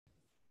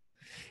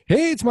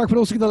Hey, it's Mark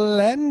Podolsky, the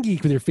Land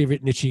Geek, with your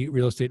favorite niche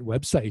real estate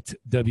website,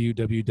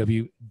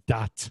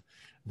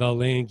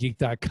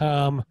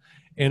 www.thelandgeek.com.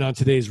 And on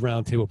today's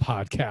Roundtable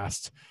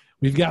podcast,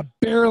 we've got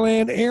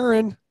Bearland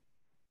Aaron.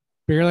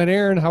 Bearland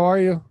Aaron, how are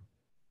you?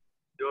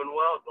 Doing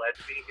well. Glad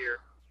to be here.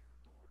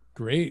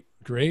 Great,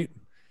 great.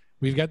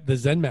 We've got the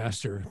Zen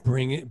Master.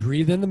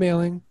 Breathe in the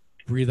mailing,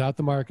 breathe out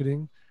the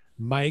marketing.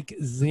 Mike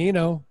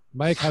Zeno.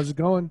 Mike, how's it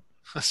going?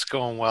 It's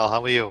going well.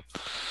 How are you?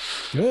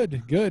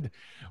 Good, good.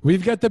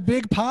 We've got the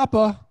big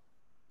papa.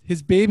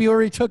 His baby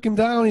already took him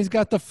down. He's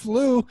got the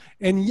flu.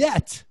 And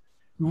yet,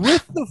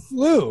 with the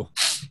flu,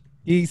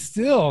 he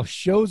still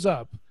shows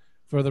up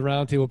for the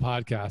Roundtable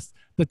podcast.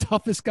 The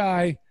toughest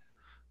guy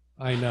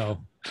I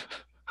know.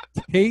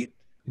 Tate,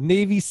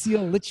 Navy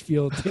SEAL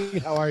Litchfield.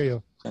 Tate, how are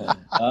you?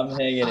 I'm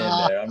hanging in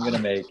there. I'm going to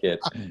make it.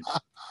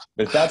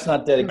 But if that's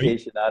not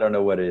dedication, I don't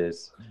know what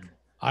is.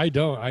 I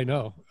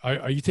know.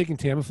 Are you taking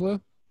Tamiflu?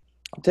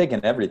 I'm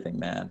taking everything,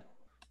 man.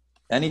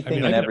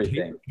 Anything and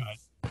everything.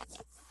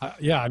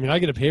 I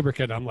get a paper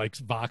cut. I'm like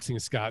boxing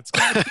Scott.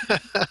 What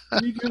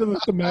are you doing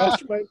with the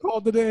mastermind call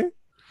today?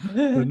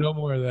 But no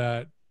more of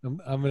that.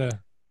 I'm gonna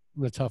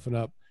toughen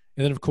up.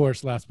 And then, of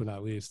course, last but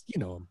not least, you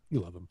know him,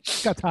 you love him,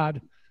 Scott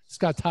Todd,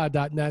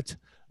 scotttodd.net,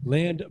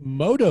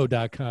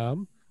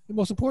 landmodo.com, and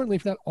most importantly,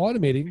 if not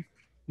automating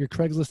your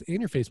Craigslist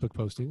and your Facebook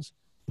postings,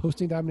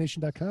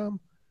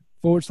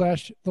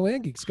 postingdomination.com/the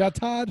Land Geek. Scott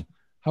Todd,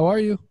 how are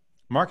you?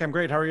 Mark, I'm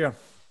great. How are you?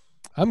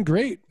 I'm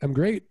great.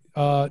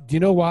 Do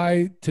you know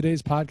why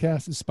today's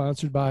podcast is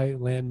sponsored by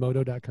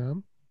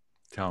landmodo.com?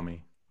 Tell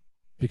me.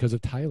 Because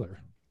of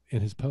Tyler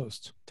and his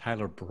post.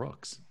 Tyler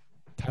Brooks,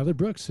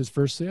 his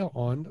first sale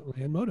on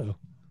Landmodo.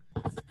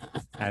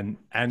 And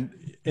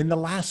in the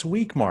last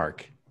week,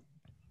 Mark,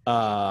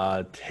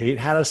 Tate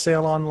had a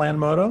sale on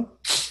Landmodo.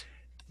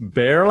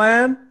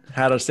 Bearland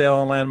had a sale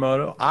on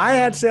Landmodo. I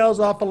had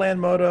sales off of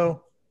Landmodo.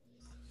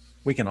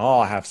 We can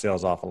all have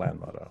sales off of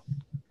Landmodo.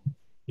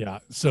 Yeah.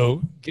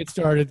 So get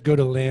started. Go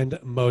to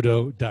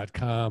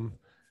landmodo.com,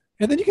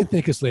 and then you can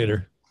thank us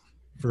later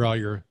for all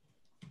your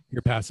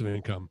passive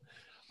income.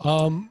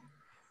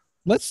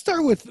 Let's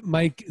start with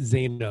Mike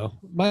Zeno.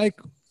 Mike,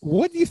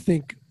 what do you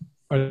think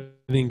are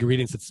the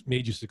ingredients that's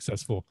made you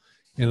successful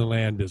in the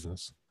land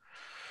business?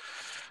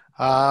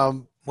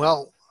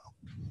 Well,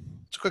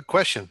 it's a good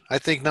question. I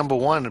think number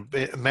one,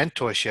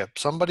 mentorship.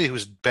 Somebody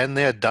who's been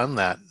there, done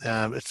that.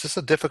 It's just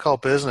a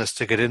difficult business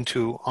to get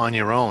into on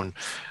your own.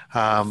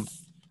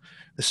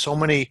 There's so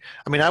many.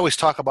 I always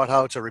talk about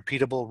how it's a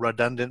repeatable,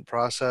 redundant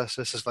process.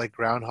 This is like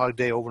Groundhog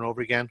Day over and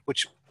over again,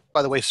 which,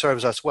 by the way,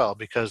 serves us well,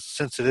 because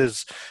since it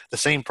is the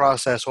same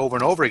process over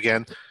and over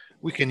again,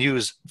 we can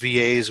use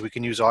VAs, we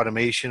can use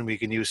automation, we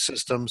can use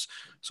systems.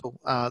 So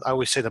I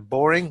always say the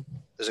boring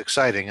is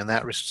exciting in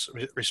that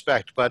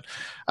respect. But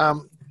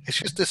it's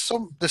just there's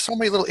so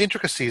many little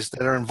intricacies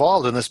that are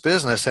involved in this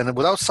business, and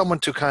without someone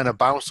to kind of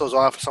bounce those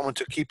off, someone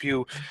to keep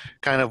you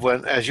kind of,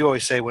 when, as you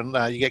always say, when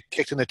you get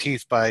kicked in the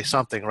teeth by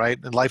something, right?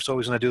 And life's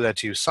always going to do that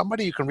to you.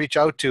 Somebody you can reach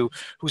out to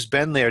who's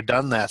been there,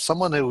 done that.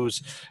 Someone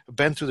who's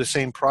been through the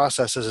same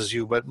processes as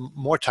you, but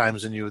more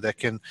times than you, that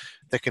can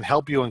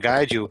help you and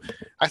guide you.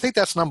 I think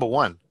that's number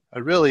one.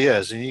 It really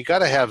is. And you got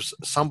to have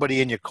somebody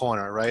in your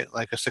corner, right?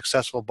 Like a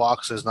successful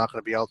boxer is not going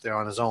to be out there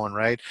on his own,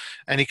 right?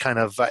 Any kind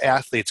of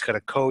athlete's got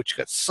a coach,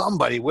 got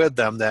somebody with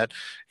them that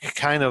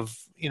kind of,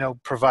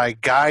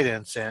 provide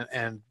guidance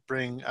and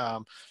bring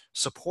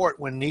support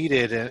when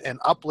needed and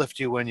uplift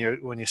you when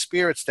your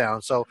spirit's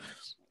down. So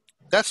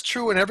that's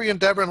true in every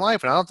endeavor in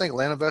life. And I don't think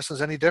land investing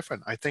is any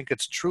different. I think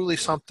it's truly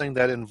something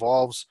that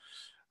involves,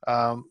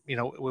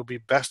 it will be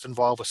best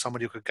involved with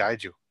somebody who could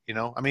guide you.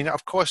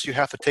 Of course, you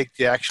have to take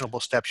the actionable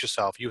steps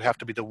yourself. You have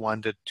to be the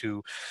one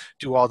to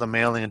do all the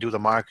mailing and do the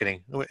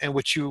marketing, and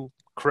which you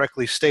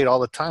correctly state all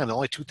the time. The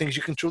only two things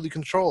you can truly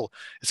control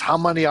is how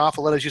many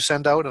offer letters you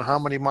send out and how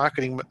many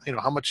marketing,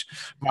 how much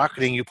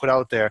marketing you put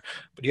out there.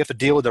 But you have to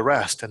deal with the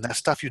rest, and that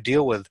stuff you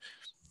deal with,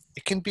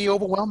 it can be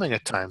overwhelming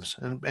at times.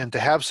 And to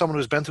have someone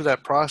who's been through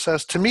that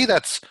process, to me,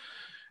 that's,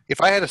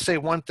 if I had to say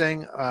one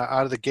thing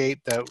out of the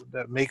gate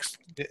that makes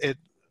it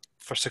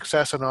for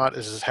success or not,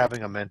 is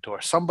having a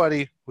mentor,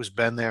 somebody who's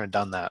been there and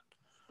done that.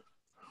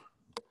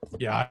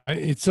 Yeah,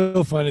 it's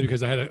so funny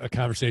because I had a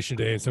conversation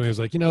today and somebody was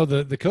like,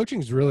 the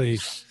coaching is really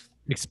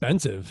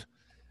expensive.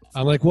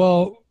 I'm like,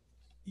 well,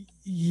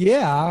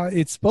 yeah,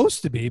 it's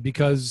supposed to be,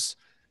 because,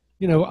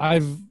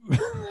 I've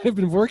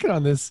been working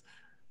on this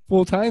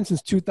full time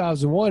since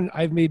 2001.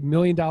 I've made $1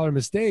 million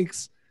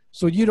mistakes,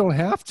 so you don't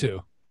have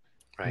to,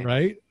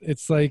 right?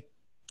 It's like,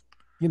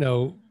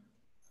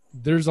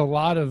 there's a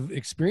lot of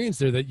experience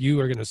there that you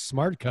are going to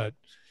smart cut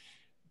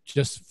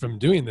just from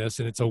doing this.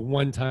 And it's a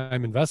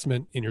one-time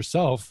investment in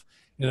yourself.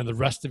 And then the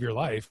rest of your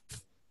life,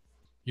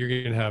 you're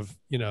going to have,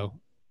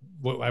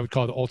 what I would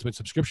call the ultimate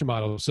subscription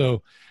model.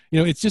 So,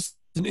 it's just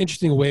an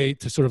interesting way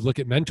to sort of look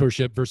at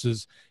mentorship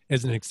versus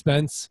as an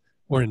expense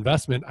or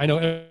investment. I know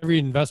every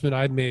investment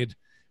I've made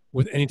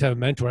with any type of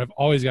mentor, I've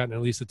always gotten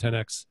at least a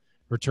 10x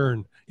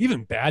return.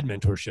 Even bad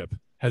mentorship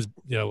has,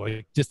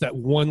 like just that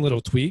one little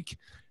tweak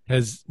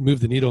has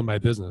moved the needle in my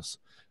business.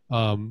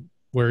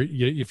 Where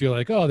you feel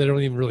like, oh, they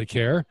don't even really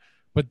care,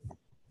 but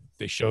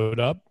they showed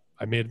up.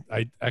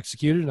 I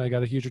executed, and I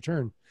got a huge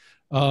return.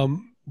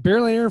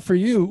 Barrel Aaron, for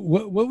you,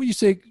 what would you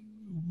say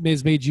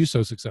has made you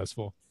so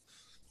successful?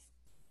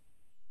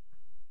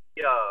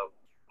 Yeah,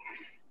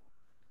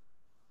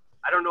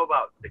 I don't know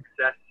about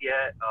success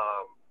yet,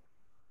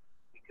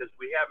 because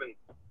we haven't,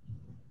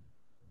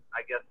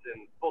 I guess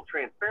in full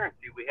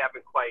transparency, we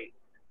haven't quite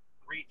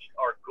reached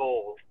our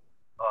goal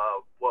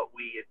of what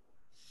we had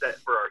set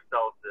for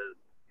ourselves as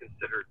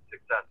considered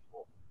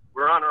successful.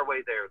 We're on our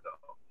way there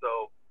though.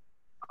 So,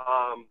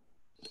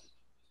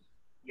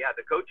 yeah,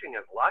 the coaching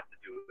has a lot to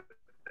do with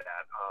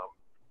that,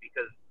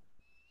 because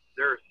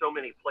there are so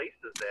many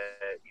places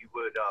that you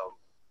would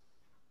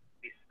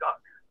be stuck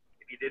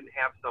if you didn't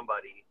have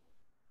somebody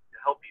to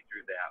help you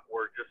through that,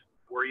 or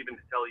even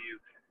to tell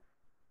you,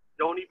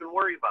 don't even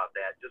worry about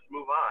that, just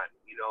move on,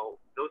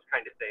 those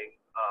kind of things.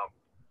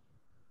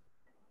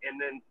 And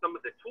then some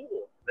of the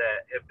tools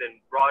that have been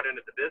brought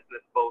into the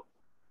business, both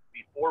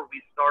before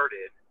we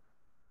started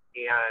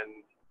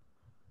and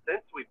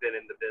since we've been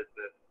in the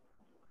business,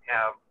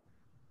 have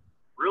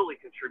really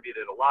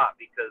contributed a lot,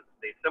 because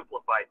they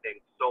simplify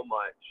things so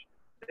much.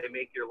 They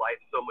make your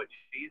life so much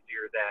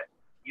easier that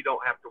you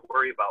don't have to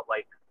worry about,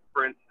 like,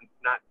 for instance,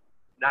 not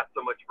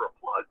so much for a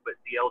plug, but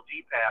the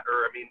LG pad,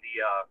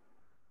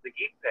 the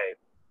Geek Pay.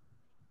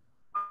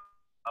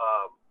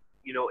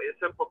 It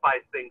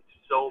simplifies things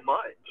so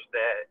much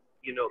that,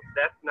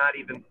 that's not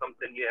even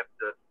something you have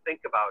to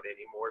think about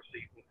anymore. So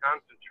you can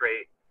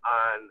concentrate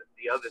on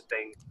the other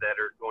things that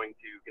are going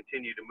to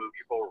continue to move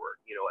you forward.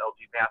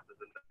 LG Pass is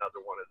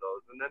another one of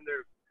those. And then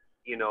there's,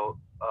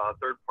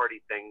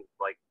 third-party things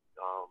like,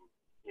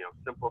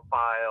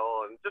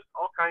 Simplifile, and just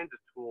all kinds of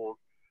tools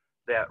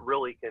that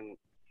really can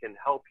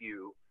help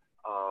you.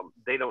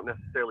 They don't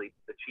necessarily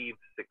achieve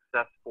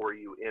success for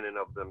you in and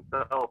of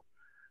themselves,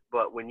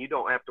 but when you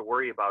don't have to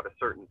worry about a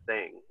certain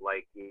thing,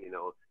 like,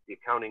 the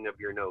accounting of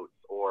your notes,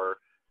 or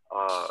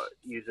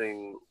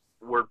using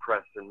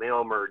WordPress and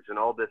mail merge and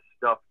all this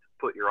stuff to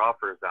put your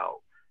offers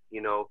out,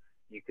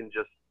 you can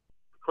just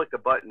click a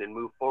button and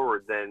move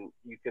forward. Then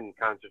you can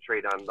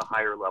concentrate on the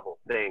higher level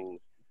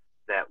things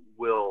that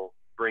will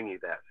bring you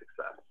that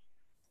success.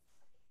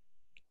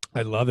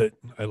 I love it.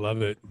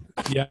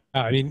 Yeah.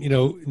 I mean,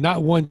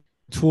 not one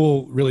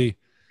tool really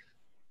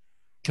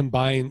can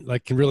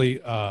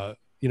really,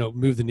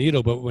 move the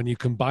needle, but when you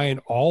combine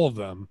all of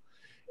them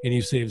and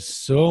you save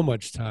so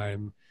much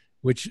time,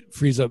 which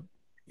frees up,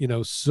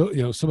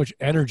 so much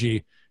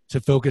energy to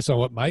focus on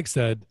what Mike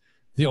said,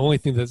 the only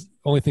things that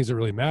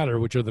really matter,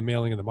 which are the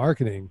mailing and the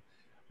marketing,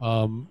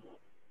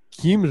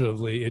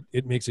 cumulatively,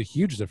 it makes a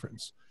huge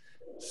difference.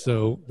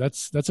 So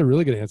that's a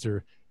really good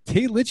answer.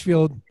 Tate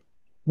Litchfield,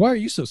 why are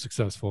you so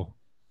successful?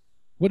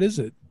 What is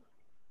it?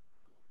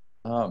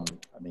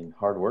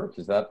 Hard work.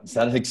 Is that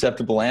an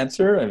acceptable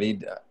answer? I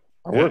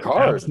work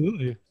hard.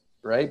 Absolutely.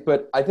 Right.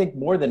 But I think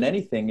more than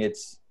anything,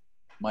 it's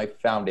my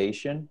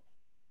foundation.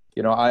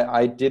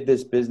 I did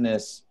this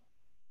business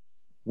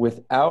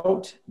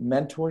without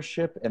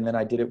mentorship, and then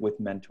I did it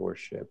with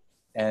mentorship.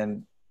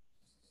 And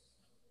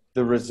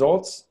the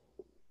results,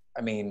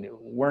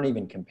 weren't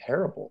even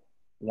comparable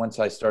once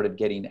I started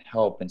getting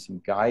help and some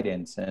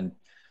guidance. And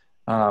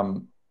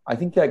I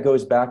think that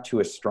goes back to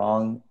a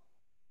strong,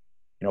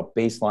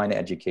 baseline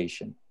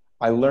education.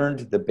 I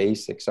learned the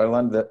basics. I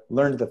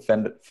learned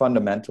the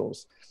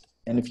fundamentals.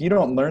 And if you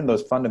don't learn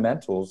those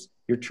fundamentals,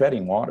 you're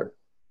treading water,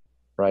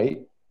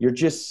 right? You're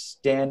just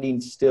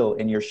standing still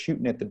and you're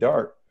shooting at the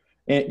dark.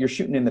 And you're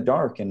shooting in the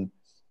dark. And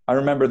I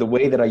remember the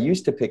way that I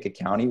used to pick a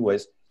county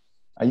was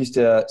I used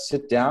to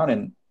sit down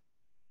and,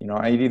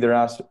 I'd either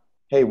ask,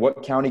 hey,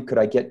 what county could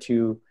I get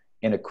to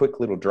in a quick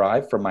little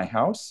drive from my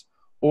house?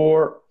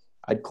 Or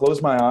I'd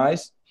close my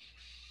eyes,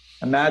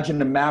 imagine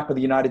the map of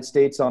the United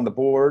States on the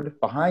board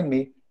behind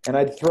me, and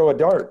I'd throw a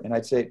dart and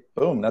I'd say,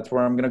 boom, that's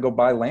where I'm going to go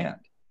buy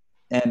land.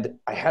 And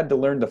I had to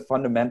learn the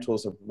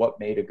fundamentals of what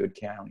made a good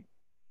county,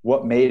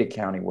 what made a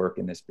county work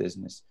in this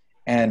business.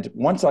 And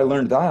once I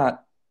learned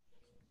that,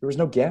 there was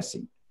no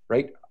guessing,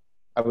 right?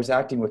 I was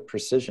acting with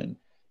precision.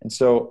 And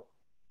so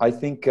I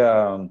think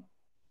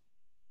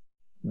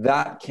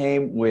that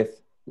came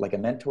with like a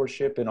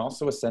mentorship and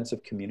also a sense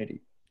of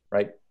community,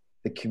 right?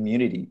 The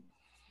community.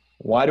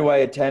 Why do I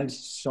attend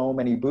so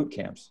many boot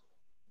camps?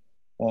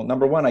 Well,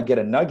 number one, I get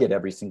a nugget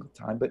every single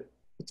time, but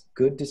it's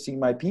good to see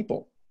my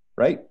people,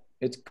 right?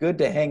 It's good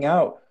to hang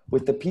out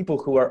with the people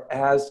who are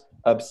as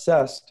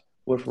obsessed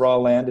with raw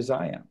land as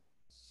I am.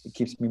 It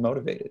keeps me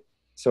motivated.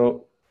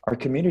 So our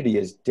community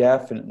is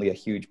definitely a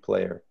huge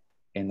player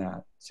in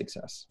that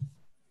success.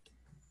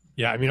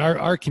 Yeah,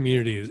 our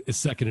community is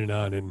second to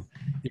none. And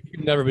if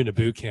you've never been to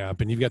boot camp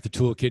and you've got the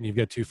toolkit and you've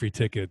got 2 free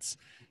tickets,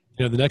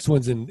 the next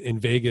one's in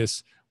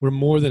Vegas. We're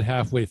more than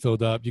halfway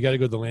filled up. You got to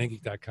go to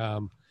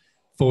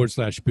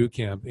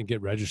thelandgeek.com/bootcamp and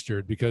get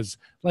registered, because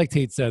like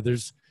Tate said,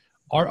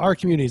 our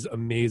community is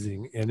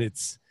amazing. And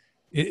it's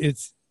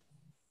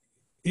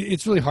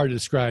really hard to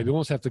describe. You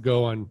almost have to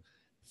go on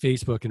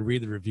Facebook and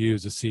read the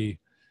reviews to see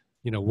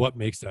what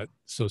makes that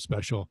so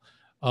special.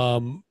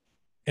 And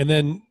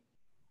then,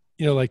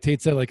 like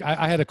Tate said, like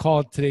I had a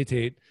call today,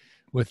 Tate,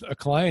 with a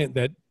client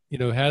that,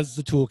 has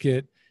the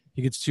toolkit.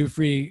 He gets 2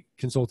 free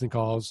consulting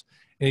calls.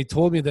 And he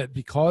told me that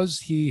because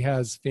he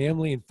has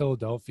family in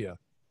Philadelphia,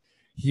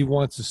 he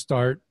wants to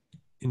start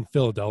in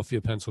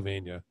Philadelphia,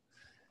 Pennsylvania.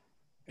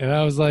 And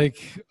I was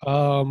like,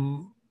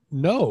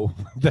 no,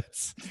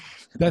 that's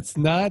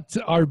not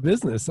our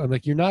business. I'm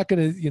like, you're not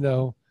going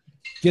to,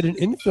 get an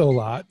infill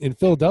lot in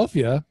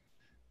Philadelphia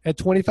at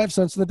 25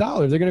 cents on the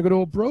dollar. They're going to go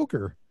to a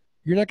broker.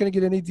 You're not going to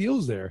get any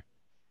deals there.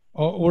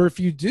 Or if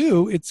you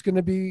do, it's going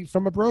to be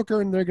from a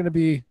broker, and it's going to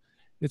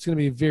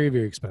be very,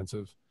 very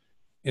expensive.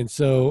 And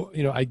so,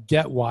 I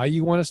get why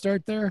you want to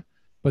start there,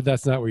 but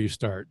that's not where you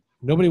start.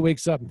 Nobody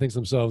wakes up and thinks to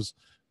themselves,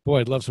 boy,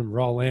 I'd love some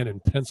raw land in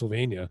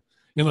Pennsylvania,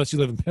 unless you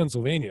live in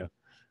Pennsylvania.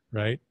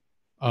 Right.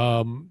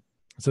 So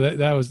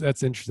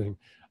that's interesting.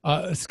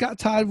 Scott,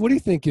 Todd, what do you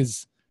think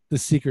is the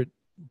secret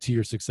to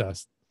your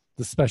success,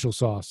 the special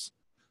sauce?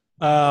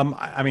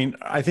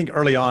 I think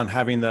early on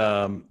having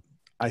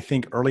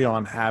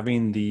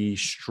the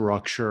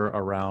structure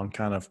around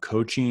kind of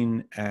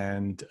coaching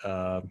and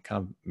kind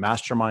of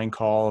mastermind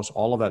calls,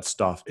 all of that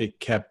stuff, it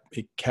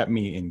kept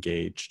me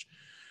engaged.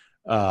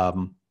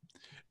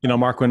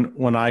 Mark,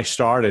 when I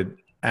started,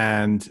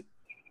 and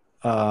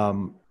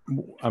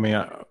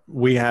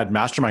we had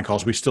mastermind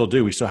calls. We still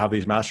do. We still have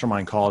these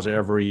mastermind calls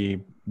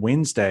every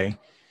Wednesday.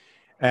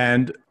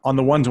 And on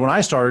the ones when I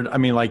started,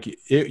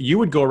 you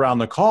would go around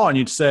the call and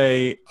you'd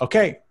say,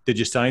 okay, did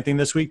you sell anything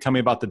this week? Tell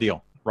me about the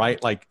deal,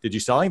 right? Like, did you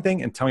sell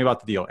anything? And tell me about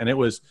the deal. And it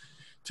was,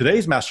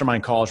 today's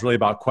mastermind call is really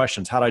about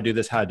questions. How do I do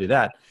this? How do I do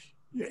that?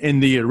 In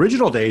the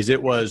original days,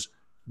 it was,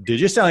 did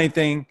you sell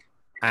anything?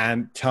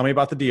 And tell me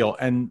about the deal.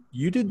 And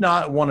you did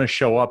not want to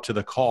show up to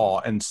the call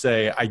and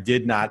say, I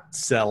did not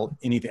sell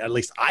anything. At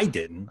least I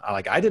didn't.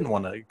 I didn't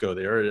want to go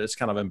there. It's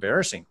kind of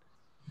embarrassing.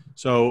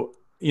 So,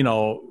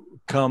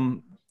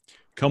 come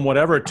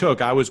whatever it took,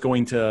 I was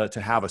going to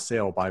have a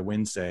sale by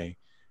Wednesday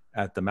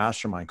at the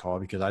mastermind call,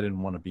 because I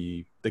didn't want to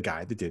be the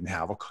guy that didn't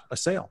have a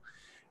sale.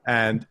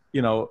 And,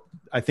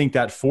 I think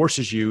that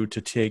forces you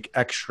to take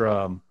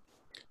extra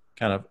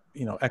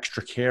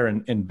extra care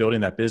in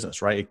building that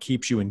business, right? It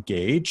keeps you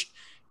engaged.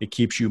 It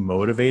keeps you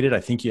motivated. I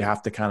think you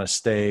have to kind of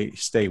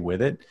stay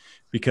with it,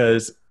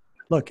 because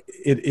look,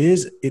 it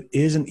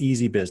is an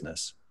easy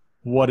business.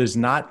 What is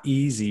not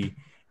easy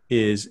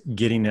is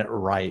getting it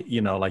right.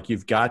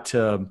 You've got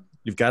to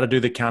do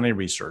the county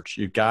research.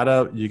 You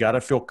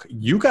gotta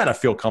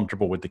feel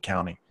comfortable with the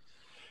county.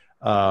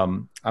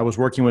 I was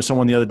working with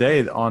someone the other day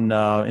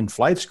in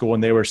flight school,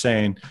 and they were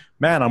saying,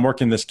 man, I'm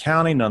working this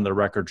county. None of the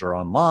records are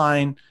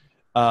online.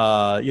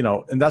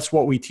 And that's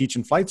what we teach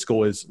in flight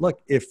school is,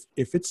 look, if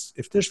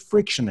there's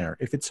friction there,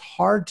 if it's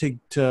hard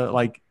to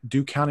like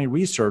do county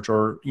research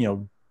or,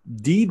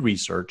 deed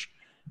research,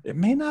 it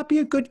may not be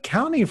a good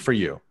county for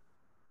you,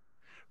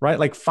 right?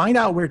 Like, find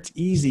out where it's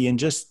easy and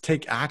just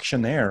take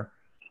action there.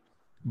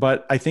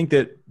 But I think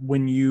that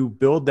when you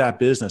build that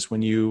business,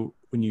 when you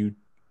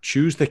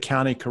choose the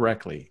county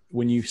correctly,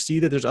 when you see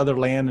that there's other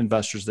land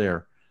investors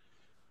there,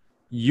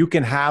 you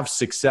can have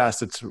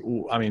success. It's,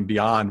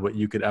 beyond what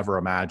you could ever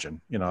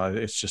imagine.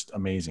 It's just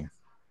amazing.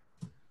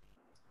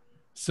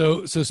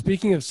 So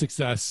speaking of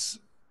success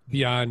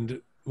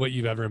beyond what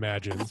you've ever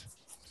imagined,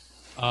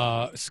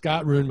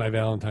 Scott ruined my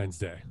Valentine's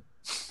Day.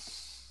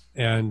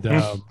 And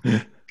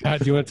Scott,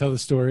 do you want to tell the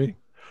story?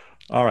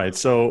 All right.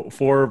 So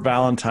for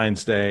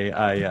Valentine's Day,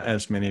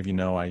 as many of you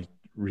know, I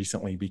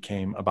recently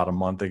became, about a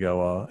month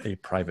ago, a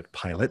private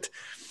pilot.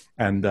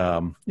 And,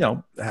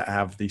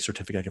 have the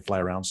certificate I can fly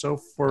around. So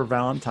for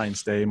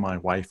Valentine's Day, my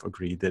wife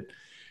agreed that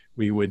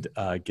we would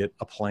get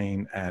a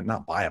plane, and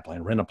not buy a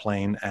plane, rent a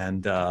plane,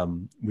 and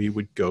we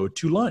would go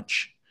to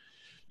lunch.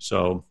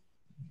 So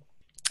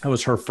it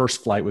was her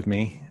first flight with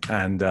me,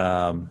 and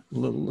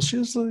she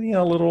was, a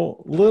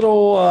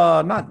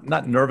little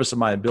not nervous of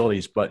my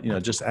abilities, but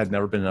just had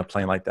never been in a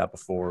plane like that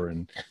before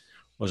and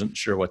wasn't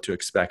sure what to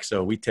expect.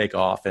 So we take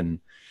off and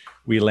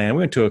we land.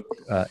 We went to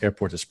an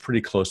airport that's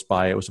pretty close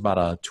by. It was about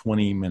a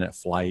 20-minute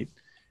flight.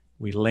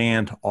 We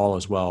land, all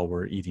as well.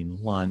 We're eating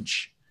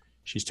lunch.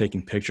 She's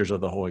taking pictures of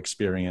the whole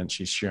experience.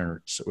 She's sharing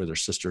it with her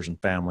sisters and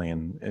family,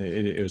 and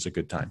it was a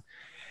good time.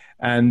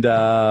 And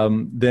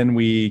then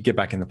we get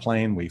back in the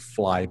plane. We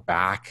fly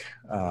back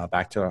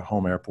to our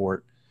home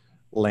airport,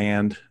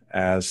 land.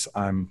 As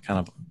I'm kind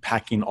of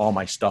packing all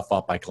my stuff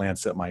up, I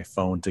glanced at my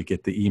phone to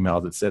get the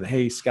email that said,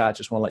 hey, Scott,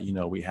 just want to let you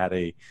know we had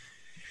a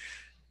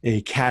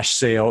cash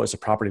sale. It's a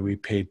property we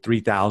paid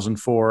 $3,000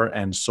 for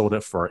and sold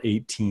it for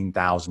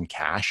 $18,000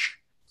 cash.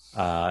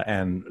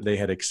 And they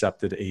had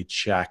accepted a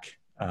check.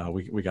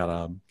 We got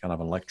a kind of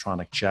an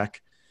electronic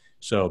check.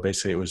 So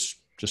basically it was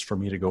just for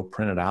me to go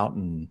print it out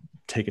and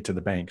take it to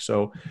the bank.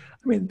 So,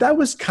 that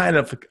was kind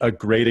of a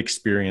great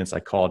experience.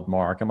 I called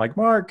Mark. I'm like,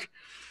 Mark,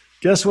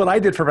 guess what I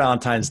did for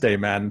Valentine's Day,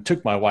 man?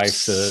 Took my wife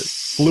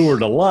flew her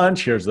to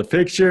lunch. Here's the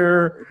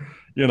picture.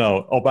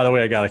 Oh, by the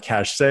way, I got a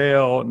cash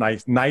sale.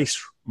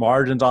 Nice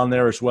margins on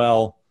there as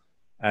well.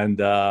 And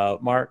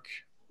Mark,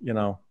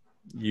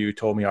 you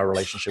told me our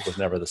relationship was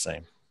never the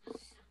same.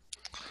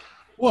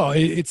 Well,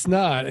 it's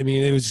not. I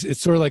mean, it's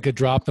sort of like a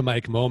drop the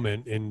mic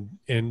moment.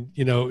 And,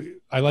 you know,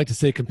 I like to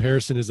say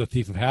comparison is a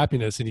thief of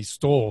happiness. And he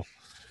stole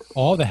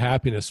all the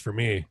happiness for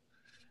me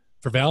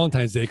for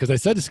Valentine's Day. Cause I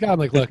said to Scott, I'm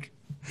like, look,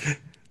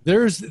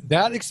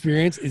 that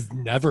experience is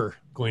never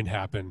going to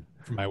happen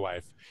for my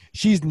wife.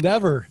 She's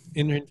never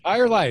in her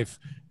entire life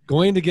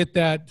going to get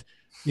that,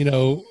 you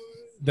know,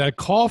 that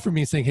call from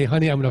me saying, hey,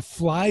 honey, I'm going to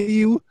fly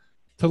you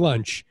to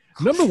lunch.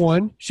 Number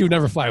one, she would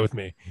never fly with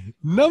me.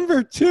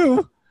 Number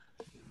two,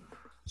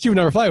 she would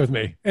never fly with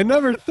me. And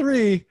number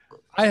three,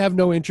 I have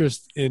no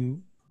interest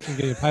in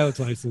getting a pilot's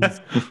license.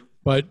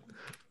 But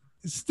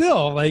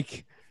still,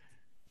 like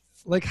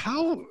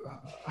how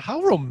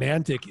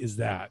romantic is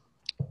that?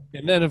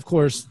 And then, of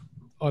course,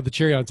 the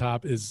cherry on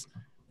top is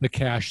the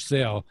cash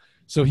sale.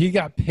 So he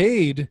got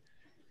paid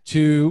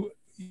to,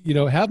 you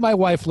know, have my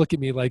wife look at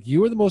me like,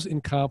 you are the most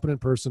incompetent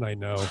person I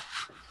know.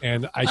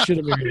 And I should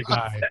have married a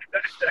guy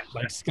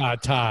like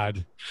Scott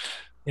Todd.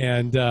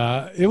 And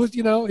it was,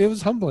 you know, it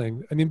was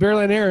humbling. I mean,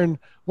 Bearland Aaron,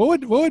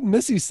 what would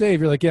Missy say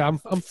if you're like, yeah, I'm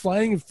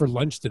flying for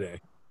lunch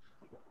today?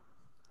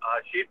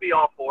 She'd be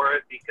all for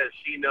it because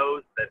she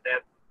knows that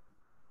that's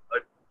a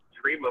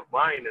dream of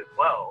mine as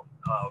well,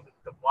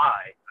 to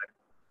fly. I've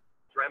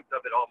dreamt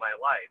of it all my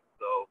life.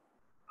 So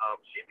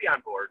she'd be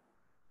on board.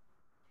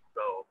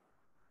 So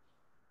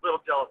a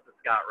little jealous of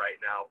Scott right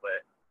now,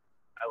 but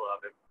I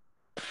love him.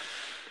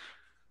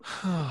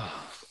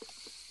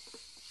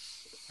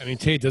 I mean,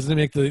 Tate, doesn't it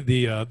make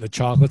the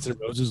chocolates and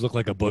roses look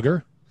like a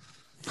booger?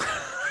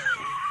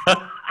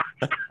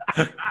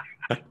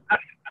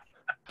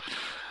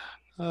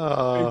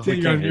 Tate,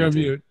 you're on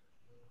mute.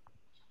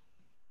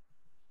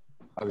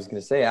 I was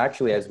going to say,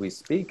 actually, as we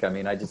speak, I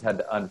mean, I just had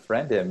to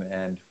unfriend him,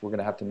 and we're going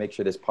to have to make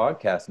sure this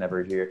podcast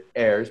never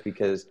airs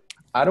because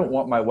I don't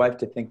want my wife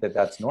to think that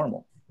that's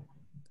normal,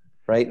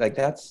 right? Like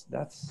that's.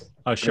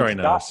 Oh, sure he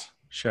knows.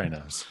 Sure he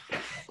knows.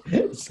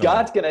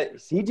 Scott's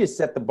he just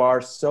set the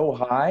bar so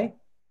high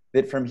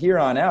that from here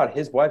on out,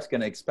 his wife's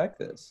going to expect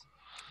this.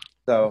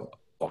 So,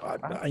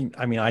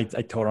 I mean, I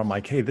told her, I'm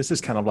like, hey, this is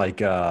kind of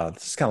like our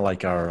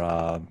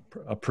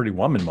a Pretty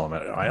Woman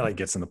moment. I like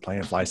gets in the plane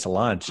and flies to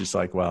lunch. She's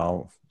like,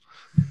 well,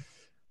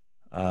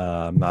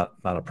 I'm not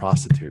a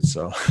prostitute,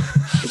 so.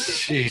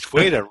 Jeez,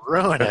 way to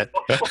ruin it.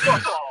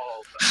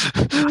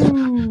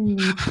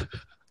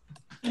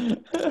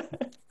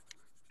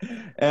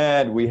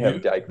 And we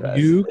have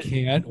digressed. You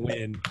can't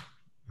win.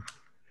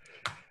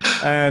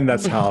 And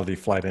that's how the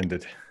flight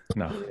ended.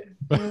 No.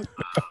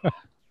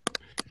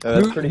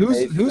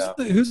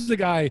 Who's the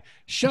guy?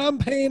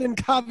 Champagne and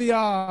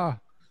caviar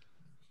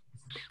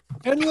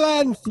and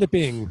land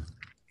flipping.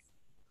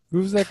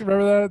 Who's that?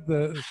 Remember that?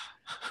 The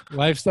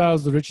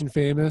Lifestyles, the Rich and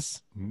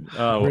Famous.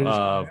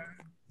 Oh,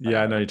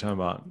 yeah, I know you're talking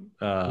about.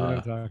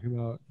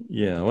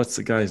 Yeah, what's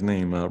the guy's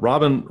name?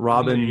 Robin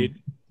Leach.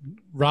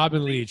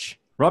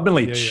 Robin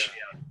Leach.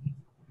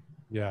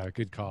 Yeah,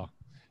 good call.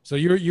 So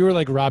you were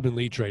like Robin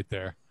Leach right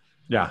there.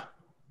 Yeah.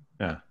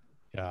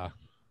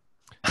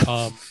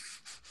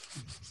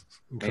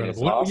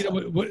 Incredible.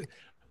 Awesome.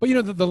 But you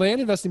know, the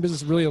land investing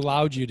business really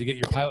allowed you to get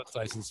your pilot's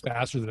license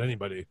faster than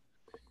anybody.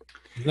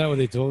 Isn't that what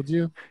they told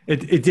you?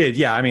 It did.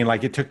 Yeah. I mean,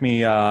 like it took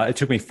me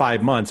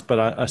 5 months,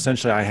 but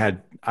essentially I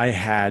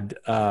had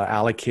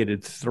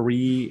allocated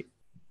three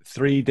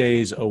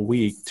days a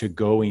week to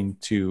going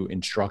to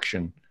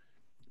instruction,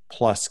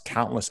 plus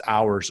countless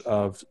hours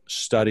of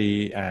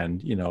study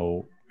and, you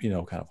know,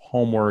 kind of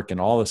homework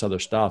and all this other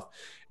stuff.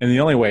 And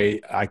the only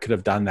way I could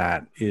have done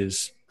that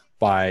is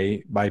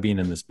by being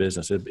in this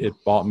business. It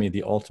bought me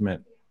the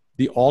ultimate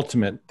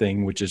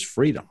thing, which is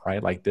freedom,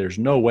 right? Like there's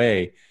no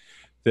way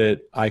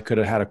that I could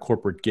have had a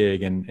corporate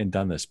gig and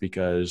done this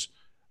because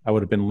I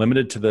would have been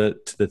limited to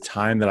the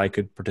time that I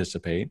could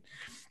participate.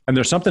 And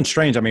there's something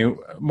strange. I mean,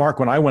 Mark,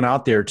 when I went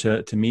out there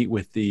to meet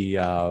with the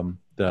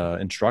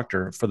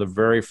instructor for the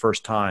very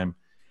first time,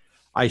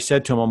 I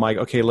said to him, I'm like,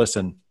 okay,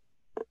 listen,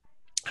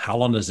 how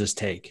long does this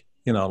take?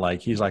 You know,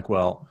 like, he's like,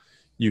 well,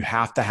 you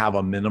have to have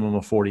a minimum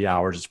of 40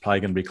 hours. It's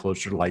probably going to be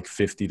closer to like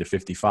 50 to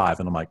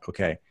 55. And I'm like,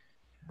 okay.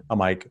 I'm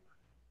like,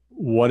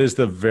 what is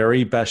the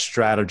very best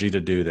strategy to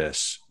do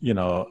this? You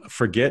know,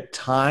 forget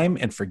time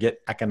and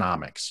forget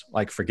economics.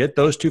 Like, forget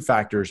those two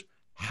factors.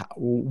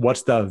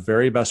 What's the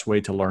very best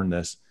way to learn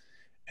this?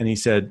 And he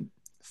said,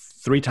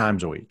 3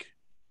 times a week.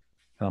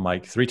 And I'm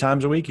like, 3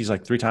 times a week? He's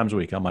like, 3 times a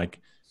week. I'm like,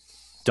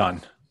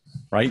 done.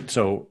 Right.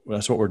 So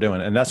that's what we're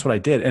doing. And that's what I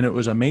did. And it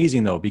was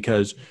amazing though,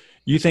 because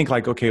you think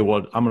like, okay,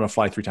 well, I'm going to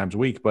fly 3 times a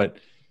week, but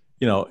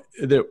you know,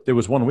 there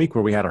was 1 week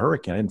where we had a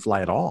hurricane. I didn't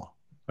fly at all.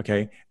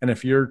 Okay. And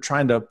if you're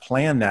trying to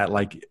plan that,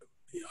 like,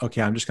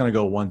 okay, I'm just going to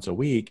go once a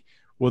week.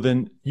 Well,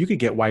 then you could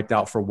get wiped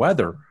out for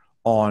weather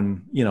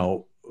on, you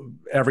know,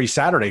 every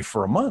Saturday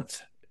for a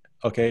month.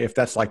 Okay. If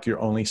that's like your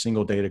only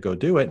single day to go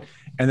do it.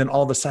 And then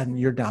all of a sudden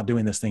you're now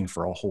doing this thing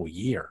for a whole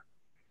year.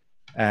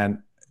 And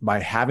by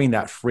having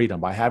that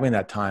freedom, by having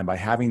that time, by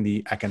having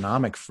the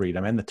economic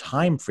freedom and the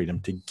time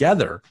freedom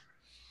together,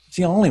 it's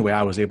the only way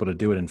I was able to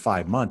do it in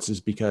 5 months is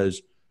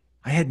because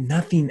I had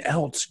nothing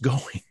else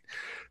going.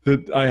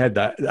 I had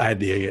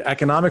the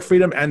economic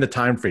freedom and the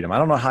time freedom. I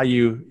don't know how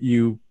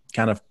you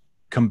kind of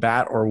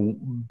combat or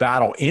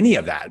battle any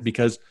of that,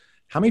 because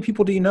how many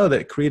people do you know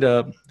that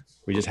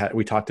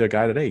we talked to a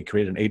guy today, he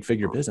created an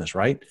 8-figure business,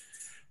 right?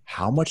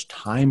 How much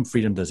time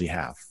freedom does he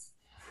have?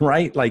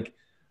 Right? Like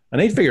an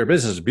 8-figure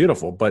business is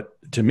beautiful, but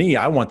to me,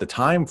 I want the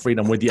time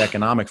freedom with the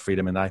economic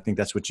freedom. And I think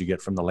that's what you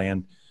get from the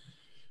land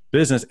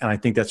business. And I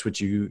think that's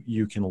what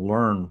you can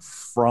learn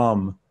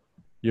from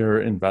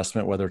your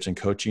investment, whether it's in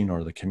coaching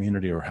or the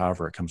community or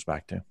however it comes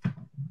back to.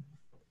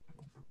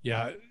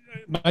 Yeah.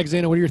 Mike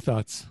Zana, what are your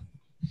thoughts?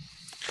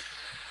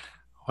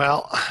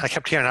 Well, I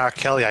kept hearing R.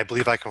 Kelly, I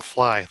Believe I Can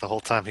Fly, the whole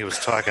time he was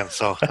talking,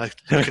 so I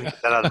couldn't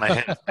get that out of my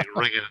head. Like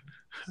ringing.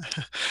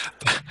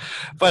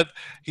 But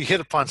he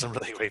hit upon some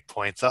really great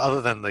points.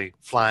 Other than the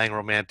flying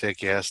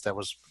romantic, yes.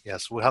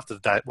 We'll have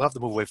to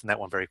move away from that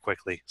one very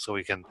quickly so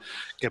we can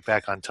get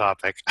back on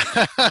topic.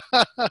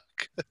 I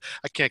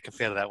can't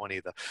compare to that one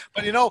either.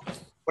 But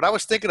what I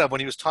was thinking of when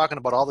he was talking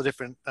about all the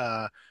different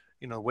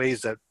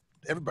ways that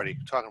everybody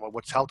talking about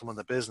what's helped them in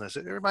the business,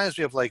 it reminds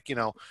me of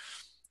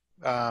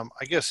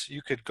I guess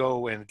you could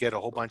go and get a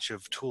whole bunch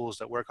of tools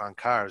that work on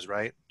cars,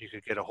 right? You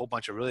could get a whole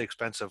bunch of really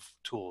expensive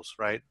tools,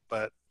 right?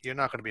 But you're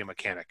not going to be a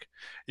mechanic.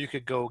 You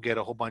could go get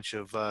a whole bunch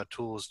of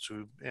tools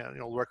to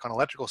work on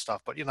electrical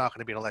stuff, but you're not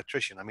going to be an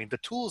electrician. I mean, the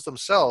tools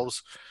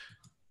themselves,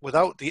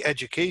 without the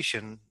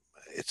education,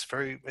 it's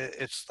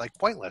like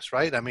pointless,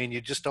 right? I mean,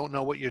 you just don't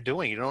know what you're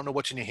doing. You don't know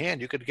what's in your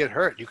hand. You could get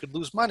hurt. You could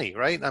lose money,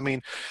 right? I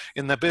mean,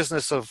 in the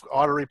business of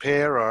auto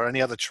repair or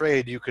any other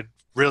trade, you could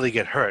really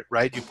get hurt,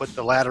 right? You put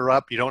the ladder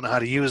up, you don't know how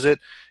to use it,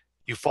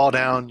 you fall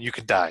down, you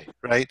could die,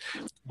 right?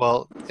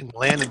 Well, in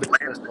land and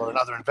business or in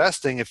other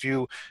investing, if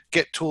you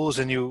get tools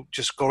and you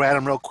just go at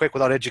them real quick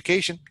without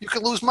education, you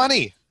could lose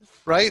money,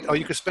 right? Or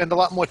you could spend a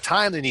lot more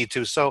time than you need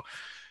to. So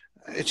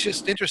it's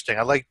just interesting.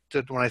 I like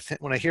to,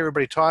 when I hear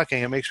everybody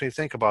talking, it makes me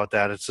think about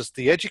that. It's just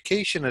the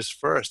education is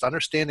first,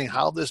 understanding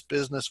how this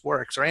business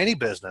works, or any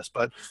business,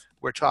 but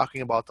we're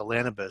talking about the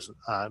land and business,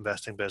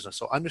 investing business.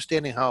 So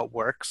understanding how it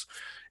works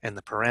and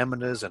the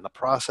parameters and the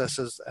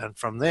processes, and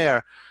from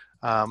there,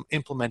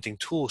 implementing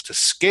tools to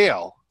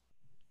scale,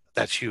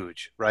 that's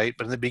huge, right?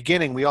 But in the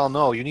beginning, we all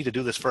know you need to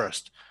do this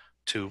first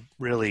to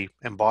really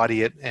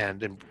embody it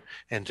and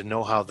to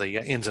know how the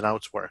ins and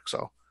outs work. So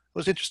it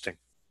was interesting.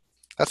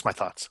 That's my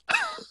thoughts.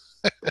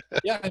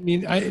 Yeah, I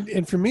mean,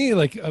 and for me,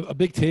 like a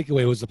big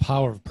takeaway was the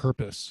power of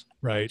purpose,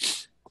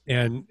 right?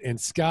 And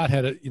Scott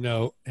had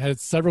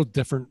several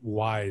different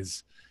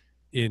whys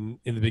in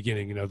the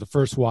beginning. The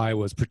first why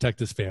was protect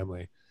his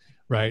family,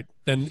 right?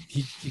 Then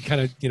he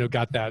kind of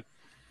got that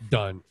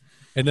done,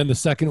 and then the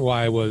second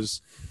why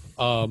was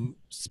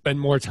spend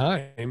more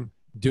time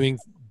doing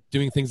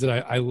things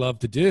that I love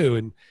to do,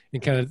 and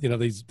kind of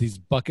these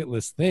bucket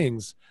list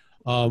things.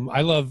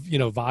 I love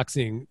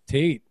voxing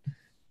Tate.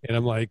 And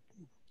I'm like,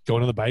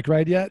 going on the bike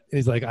ride yet? And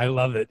he's like, I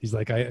love it. He's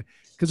like,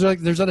 because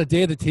there's not a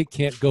day that Tate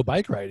can't go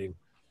bike riding,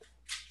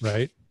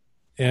 right?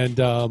 And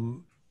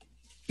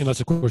unless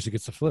of course he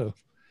gets the flu,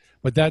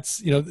 but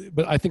that's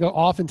But I think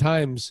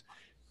oftentimes,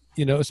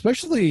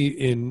 especially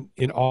in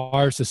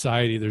our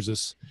society,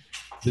 there's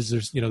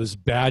this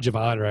badge of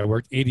honor. I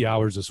worked 80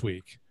 hours this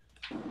week.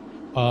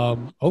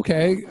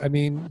 Okay, I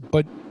mean,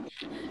 but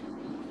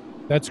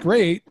that's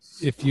great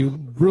if you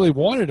really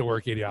wanted to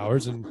work 80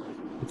 hours and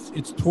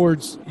it's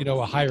towards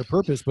a higher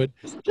purpose. But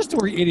just to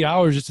work 80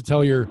 hours just to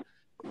tell your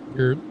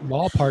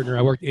mall partner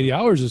I worked 80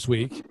 hours this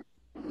week,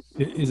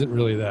 it isn't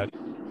really that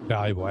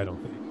valuable, I don't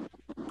think.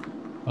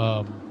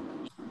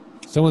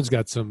 Someone's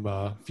got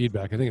some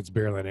feedback. I think it's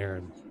Bearland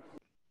Aaron.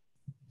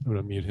 I'm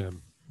gonna mute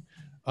him.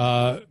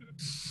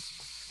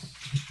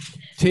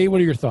 Tate,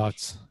 what are your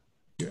thoughts?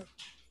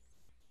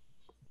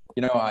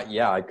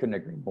 I couldn't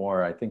agree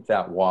more. I think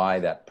that why,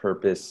 that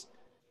purpose,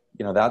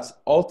 that's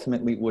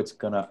ultimately what's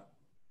going to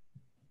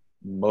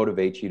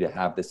motivate you to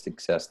have the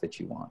success that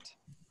you want.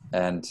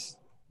 And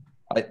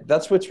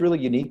that's what's really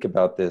unique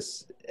about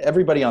this.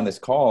 Everybody on this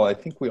call, I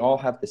think we all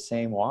have the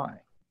same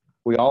why.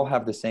 We all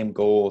have the same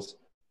goals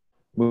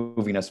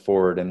moving us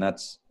forward, and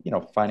that's,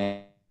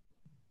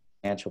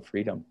 financial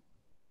freedom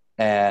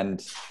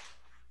and,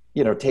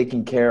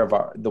 taking care of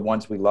the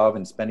ones we love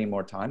and spending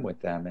more time with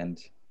them. And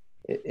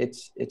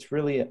it's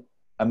really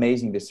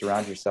amazing to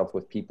surround yourself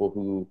with people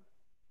who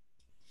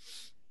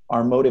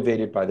are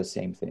motivated by the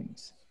same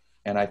things.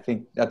 And I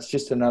think that's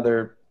just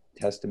another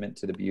testament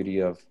to the beauty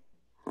of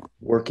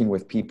working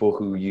with people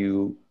who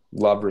you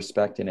love,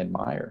 respect, and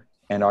admire.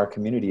 And our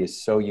community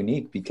is so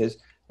unique because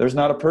there's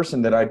not a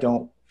person that I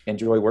don't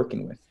enjoy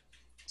working with.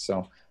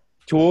 So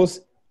tools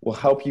will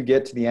help you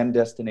get to the end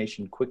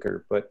destination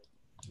quicker, but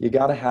you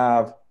got to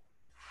have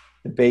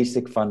the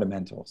basic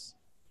fundamentals.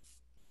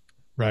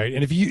 Right.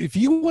 And if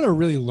you want to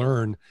really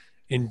learn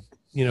and,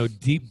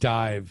 deep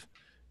dive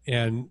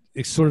and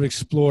sort of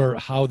explore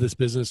how this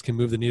business can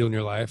move the needle in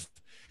your life,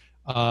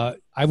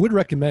 I would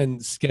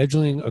recommend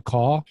scheduling a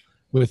call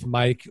with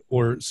Mike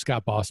or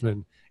Scott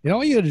Bossman. And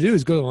all you got to do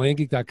is go to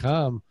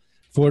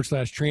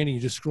landgeek.com/training. You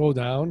just scroll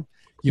down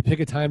you pick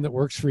a time that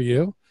works for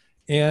you,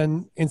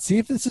 and see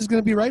if this is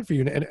going to be right for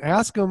you, and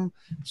ask them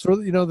sort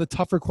of, the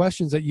tougher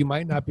questions that you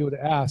might not be able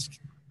to ask,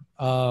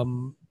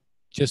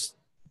 just,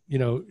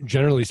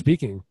 generally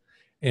speaking,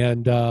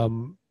 and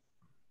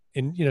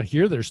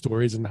hear their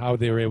stories and how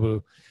they were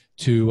able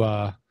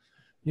to,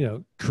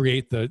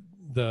 create the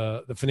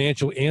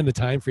financial and the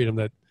time freedom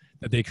that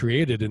they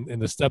created,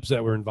 and the steps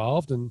that were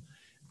involved, and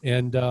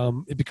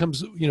it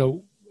becomes,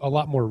 a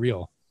lot more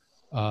real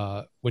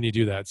when you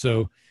do that.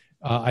 So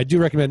I do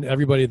recommend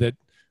everybody that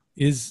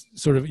is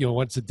sort of,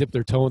 wants to dip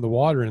their toe in the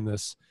water in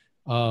this,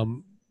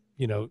 go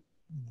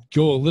a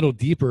little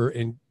deeper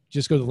and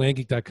just go to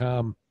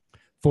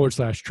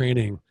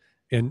landgeek.com/training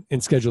and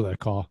schedule that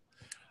call.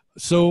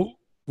 So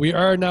we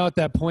are now at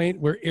that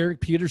point where Erik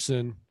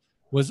Peterson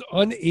was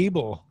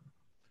unable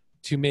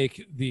to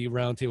make the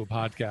Roundtable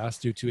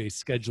podcast due to a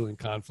scheduling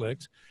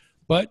conflict,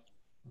 but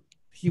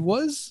he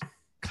was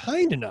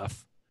kind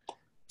enough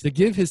to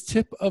give his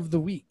tip of the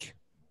week.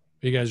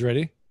 Are you guys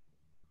ready?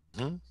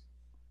 Mm-hmm.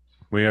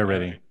 We are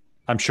ready.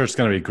 I'm sure it's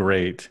going to be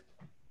great.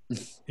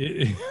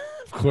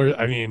 Of course,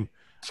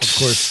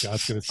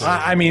 Scott's going to say.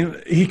 I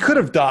mean, he could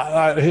have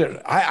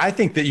done. I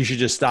think that you should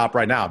just stop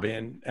right now,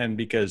 and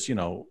because he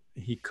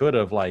could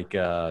have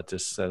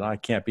just said, "I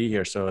can't be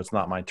here, so it's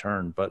not my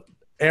turn." But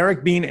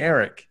Erik, being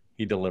Erik,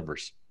 he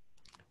delivers.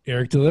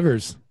 Erik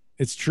delivers.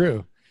 It's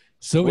true.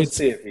 So we'll it's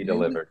see if he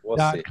delivered. We'll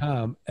see.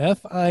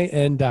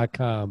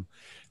 fin.com.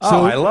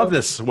 So I love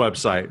this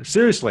website.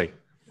 Seriously,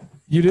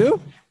 you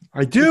do?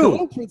 I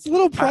do. It's a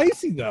little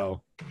pricey,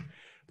 though.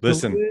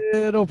 Listen,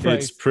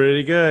 it's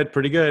pretty good.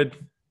 Pretty good.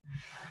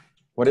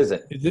 What is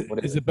it?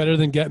 Is it better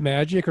than Get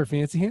Magic or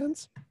Fancy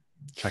Hands?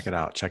 Check it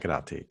out. Check it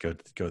out, Tate. Go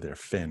there.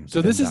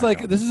 So this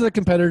is a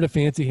competitor to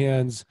Fancy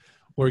Hands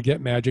or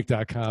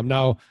GetMagic.com.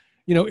 Now,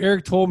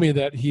 Erik told me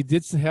that he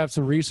did have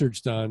some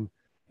research done,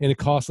 and it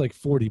costs like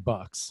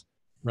 $40,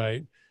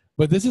 right?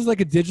 But this is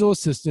like a digital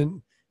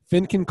assistant.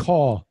 Finn can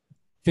call,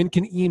 Finn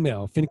can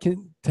email, Finn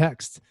can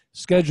text,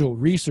 schedule,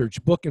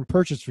 research, book, and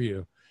purchase for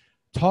you.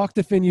 Talk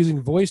to Finn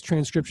using voice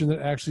transcription that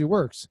actually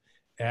works.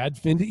 Add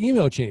Finn to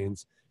email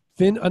chains.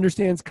 Finn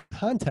understands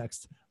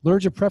context,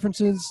 learns your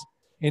preferences,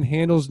 and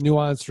handles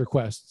nuanced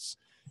requests.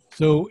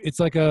 So it's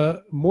like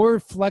a more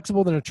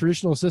flexible than a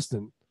traditional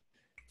assistant.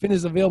 Finn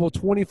is available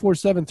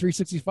 24/7,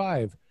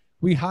 365.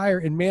 We hire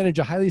and manage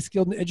a highly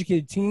skilled and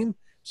educated team,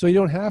 so you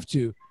don't have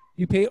to.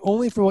 You pay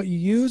only for what you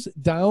use,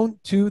 down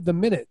to the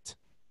minute.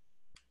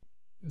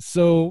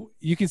 So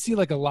you can see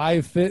like a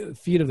live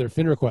feed of their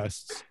Finn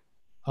requests.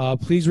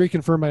 Please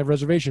reconfirm my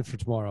reservation for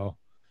tomorrow.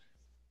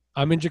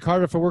 I'm in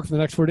Jakarta for work for the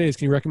next 4 days.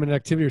 Can you recommend an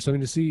activity or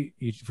something to see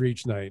for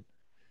each night?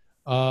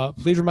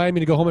 Please remind me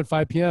to go home at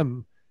 5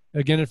 p.m.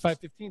 Again at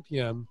 5:15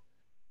 p.m.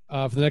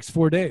 For the next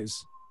 4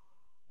 days.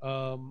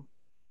 And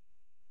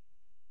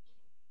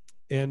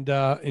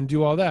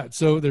do all that.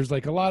 So there's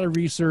like a lot of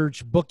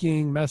research,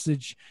 booking,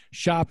 message,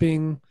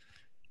 shopping,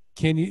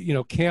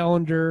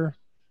 calendar.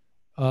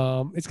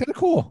 It's kind of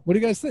cool. What do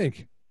you guys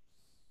think?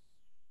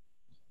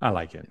 I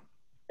like it.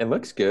 It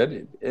looks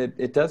good.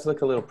 It does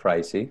look a little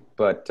pricey,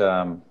 but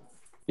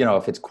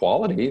if it's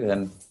quality,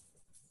 then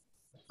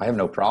I have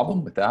no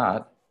problem with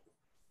that.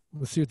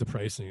 Let's see what the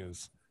pricing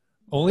is.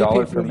 Only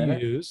pay for what you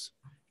use.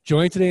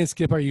 Join today and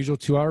skip our usual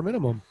 2-hour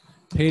minimum.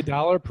 Pay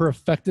 $1 per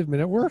effective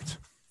minute worked.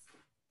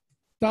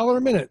 $1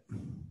 a minute.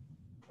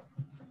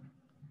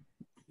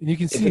 And you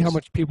can see how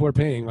much people are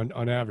paying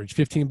on average.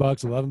 $15,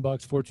 $11,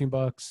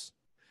 $14.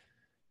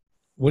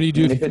 What do you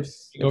do if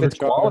it's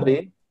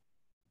quality?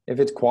 If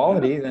it's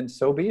quality, then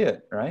so be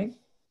it, right?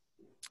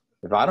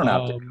 If I don't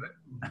have to do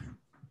it.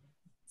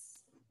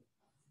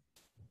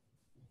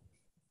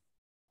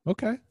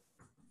 Okay.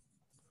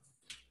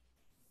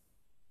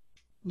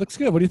 Looks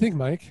good. What do you think,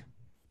 Mike?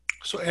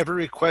 So every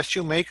request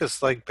you make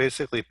is like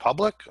basically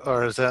public,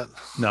 or is that?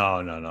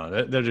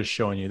 No. They're just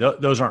showing you.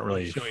 Those aren't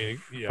really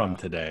from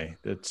today.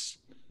 They're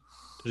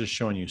just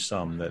showing you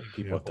some that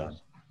people have done.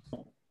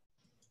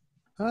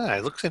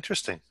 It looks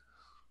interesting.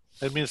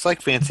 I mean, it's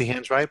like Fancy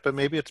Hands, right? But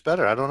maybe it's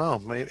better. I don't know.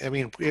 I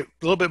mean, a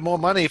little bit more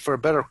money for a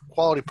better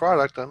quality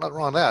product. I'm not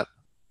wrong with that.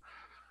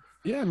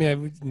 Yeah, I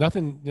mean,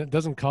 nothing. It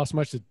doesn't cost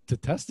much to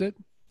test it.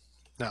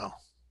 No.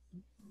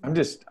 I'm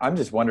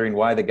just wondering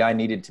why the guy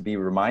needed to be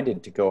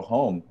reminded to go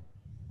home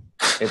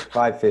at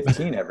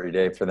 5:15 every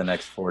day for the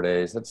next 4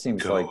 days. That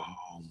seems kind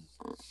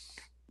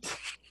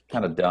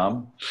of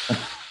dumb.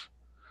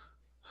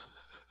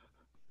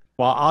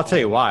 Well, I'll tell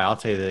you why. I'll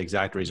tell you the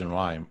exact reason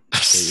why.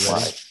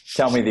 Why?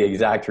 Tell me the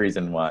exact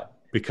reason why.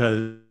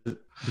 Because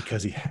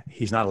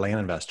he's not a land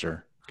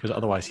investor. Because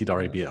otherwise he'd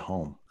already be at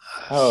home.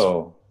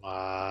 Oh,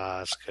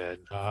 that's good.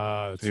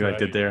 See what I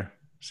did there?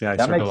 See how I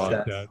that makes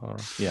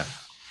circled sense. Yeah.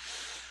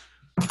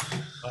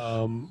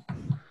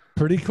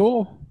 Pretty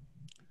cool.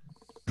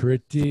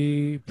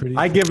 Pretty.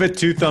 I give it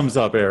 2 thumbs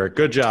up, Erik.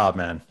 Good job,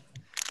 man.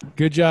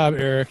 Good job,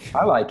 Erik.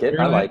 I like it.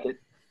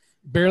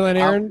 Bearland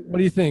Aaron, what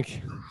do you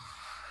think?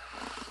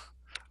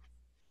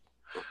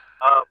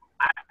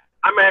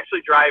 I'm actually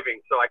driving,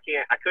 so I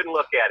couldn't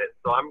look at it,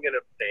 so I'm going to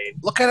abstain.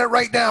 Look at it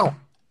right now.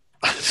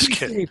 Just Be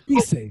kidding. safe. Be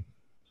safe.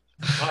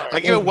 I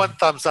give it 1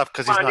 thumbs up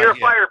because he's Come on, you're not a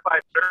here.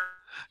 firefighter.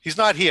 He's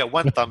not here.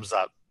 1 thumbs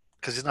up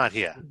because he's not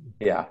here.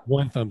 Yeah.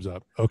 1 thumbs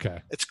up.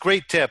 Okay. It's a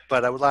great tip,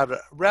 but I would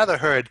rather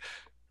heard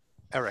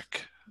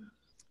Erik.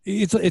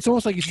 It's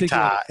almost like he's taking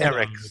like,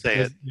 Erik say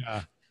it.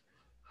 Yeah.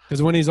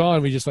 Because when he's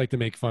on, we just like to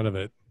make fun of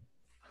it.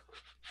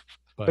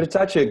 But it's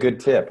actually a good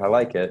tip. I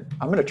like it.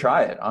 I'm going to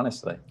try it,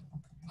 honestly.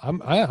 I'm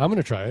going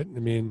to try it. I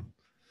mean,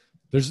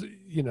 there's,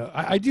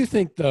 I do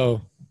think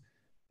though,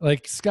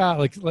 like Scott,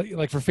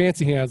 like for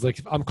fancy hands, like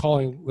if I'm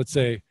calling, let's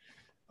say,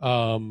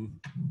 the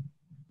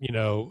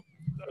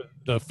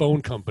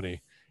phone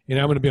company, and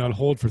I'm going to be on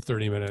hold for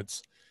 30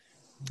 minutes.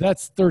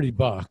 That's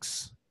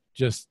 $30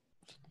 just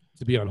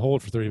to be on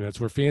hold for 30 minutes.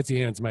 Where fancy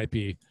hands might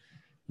be,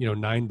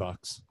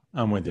 $9.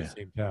 I'm with you.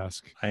 Same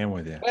task. I am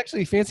with you.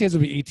 Actually, fancy hands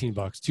would be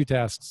 $18. 2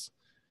 tasks.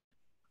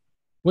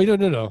 Wait,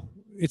 no.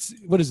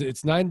 What is it?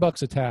 It's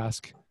 $9 a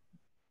task.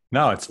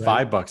 No, it's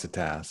Right. $5 a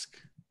task.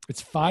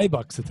 It's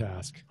 $5 a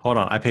task. Hold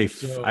on, I pay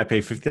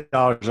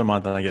 $50 a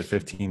month and I get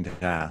 15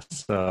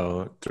 tasks.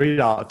 So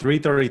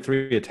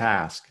 $3.33 a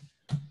task.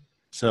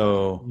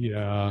 So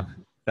Yeah,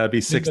 that'd be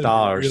That'd be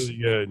 $6. Really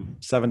good.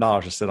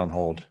 $7 to sit on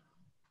hold.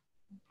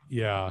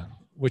 Yeah,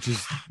 which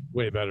is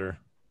way better.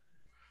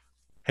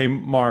 Hey,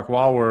 Mark,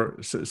 while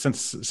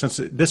since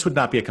this would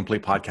not be a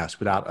complete podcast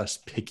without us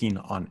picking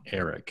on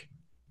Erik,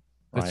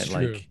 right? That's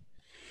true. Like,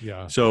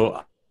 Yeah.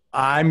 so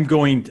I'm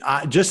going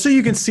just so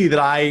you can see that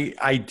I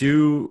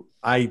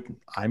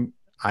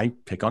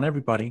pick on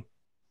everybody,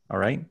 all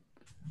right?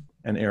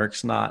 And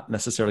Erik's not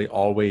necessarily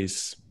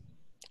always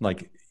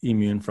like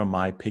immune from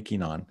my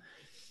picking on.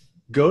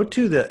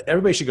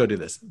 Everybody should go do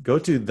this. Go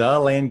to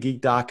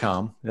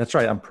thelandgeek.com. That's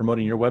right. I'm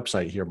promoting your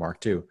website here, Mark,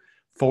 too.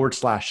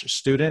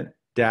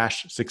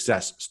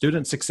 /student-success.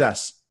 Student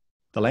success.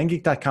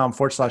 Thelandgeek.com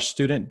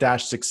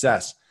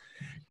 /student-success.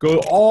 Go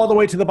all the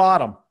way to the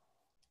bottom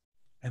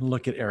and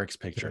look at Erik's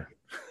picture.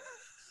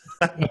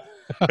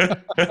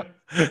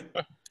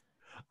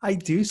 I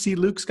do see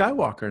Luke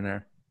Skywalker in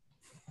there.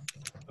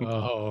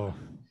 Oh.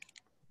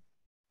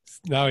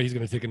 Now he's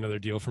going to take another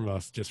deal from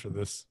us just for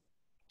this.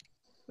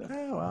 Oh,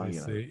 well, Let me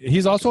see.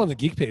 He's also on the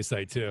Geek Pay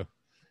site too.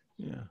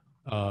 Yeah.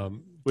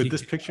 With Geek-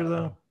 this picture,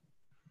 though?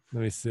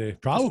 Let me see.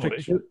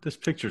 Probably. This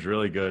picture's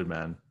really good,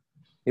 man.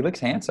 He looks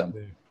handsome.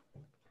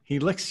 He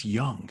looks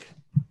young.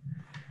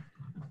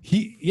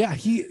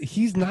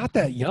 He's not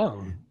that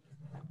young.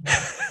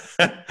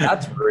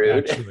 That's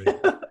rude. Actually.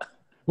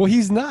 Well,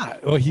 he's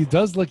not. Well, he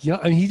does look young.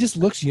 I mean, he just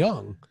looks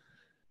young.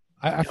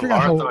 I forgot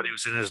Laura how. thought he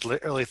was in his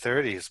early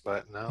 30s,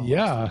 but no.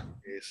 Yeah.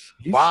 He's-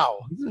 He's- wow.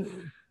 he's-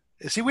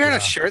 Is he wearing Yeah.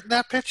 a shirt in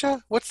that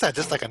picture? What's that?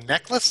 Just like a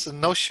necklace and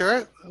no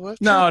shirt?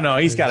 No,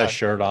 he's got a Exactly.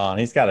 shirt on.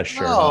 He's got a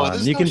shirt No, on.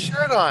 there's You no can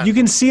shirt on. You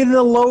can see it in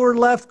the lower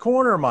left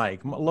corner,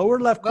 Mike. Lower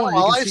left No, corner.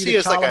 all you I can see the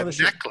is like collar a of the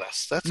shirt.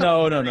 necklace. That's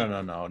No.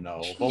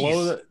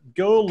 Below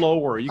go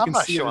lower. You I'm can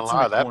not see showing a it's in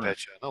lot the of that corner.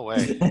 picture. No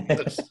way.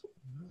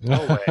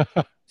 No way.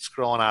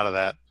 Scrolling out of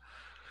that.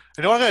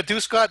 You know what I'm going to do,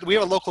 Scott? We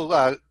have a local,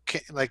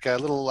 like a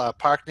little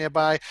park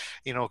nearby,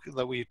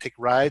 that we take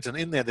rides. And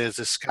in there's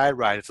this sky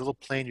ride. It's a little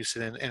plane you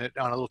sit in and it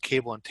on a little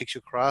cable and takes you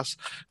across.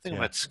 I think I'm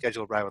going to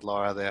schedule a ride with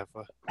Laura there.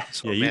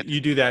 You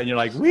do that and you're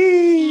like,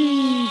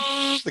 wee!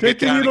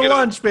 Taking you to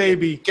lunch,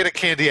 baby. Get a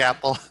candy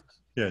apple.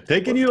 Yeah,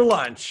 taking you to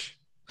lunch.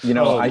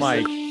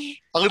 Mike.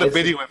 I'll get a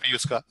video of you,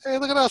 Scott. Hey,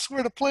 look at us.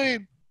 We're in a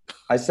plane.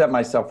 I set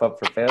myself up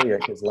for failure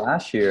because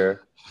last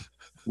year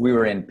we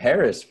were in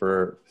Paris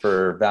for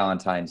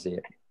Valentine's Day.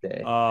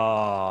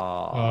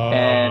 Oh.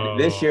 And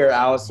this year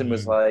Allison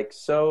was like,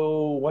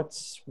 so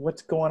what's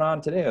going on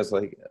today? I was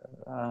like,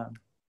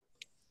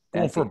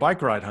 Going for a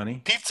bike ride,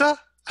 honey. Pizza?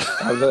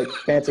 I was like,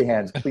 fancy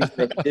hands, please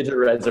make digital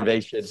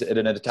reservations at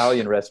an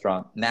Italian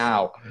restaurant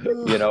now.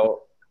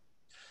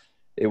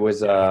 It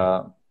was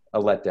a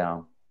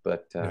letdown,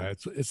 but yeah,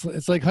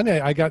 it's like,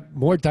 honey, I got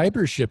more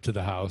diapers shipped to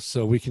the house,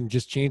 so we can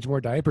just change more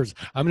diapers.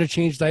 I'm going to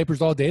change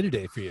diapers all day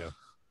today for you.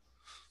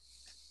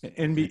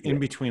 In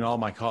between all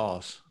my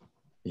calls.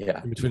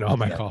 yeah. In between all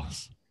my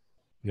calls.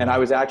 Yeah. And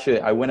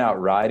I went out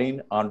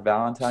riding on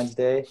Valentine's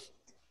Day,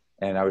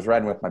 and I was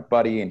riding with my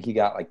buddy, and he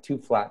got like 2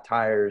 flat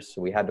tires,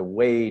 so we had to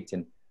wait,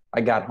 and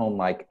I got home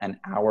like an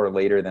hour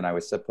later than I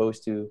was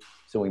supposed to,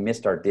 so we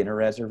missed our dinner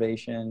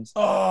reservations.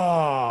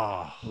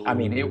 Oh. I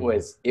mean, it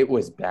was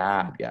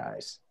bad,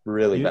 guys.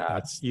 Really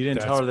bad. You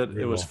didn't tell her that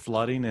it was brutal.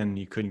 flooding and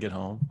you couldn't get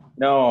home?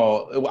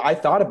 No, I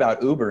thought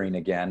about Ubering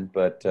again,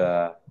 but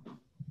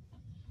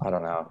I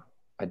don't know.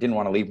 I didn't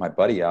want to leave my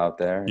buddy out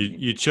there.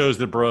 You chose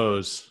the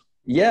bros.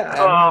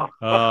 Yeah,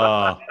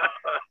 Oh.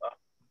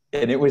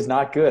 and it was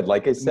not good.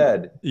 Like I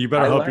said, You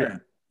better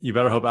learned. you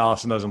better hope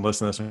Allison doesn't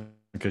listen to this one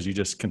because you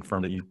just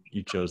confirmed that you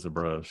chose the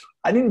bros.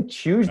 I didn't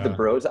choose the Yeah.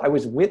 bros. I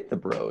was with the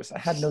bros. I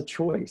had no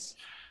choice.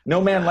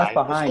 No man left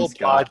behind, This whole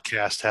Scott.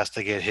 podcast has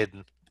to get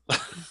hidden.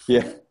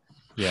 Yeah.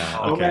 Yeah.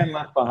 No Okay. man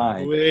left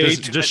behind.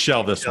 Just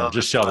shelve this one.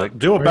 Just shelve it.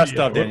 Do a best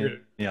of, Danielle.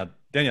 Yeah,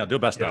 Danielle, do a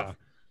best of.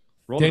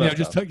 Roll the Danielle,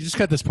 best just of. just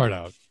cut this part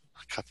out.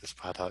 Cut this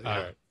part out. All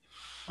Yeah. right.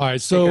 All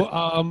right. So,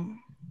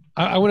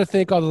 I want to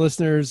thank all the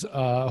listeners.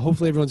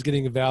 Hopefully everyone's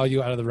getting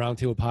value out of the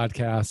Roundtable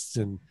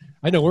podcasts. And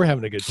I know we're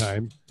having a good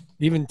time.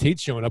 Even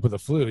Tate's showing up with a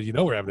flu. You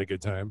know we're having a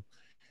good time.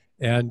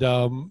 And,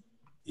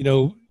 you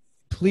know,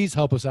 please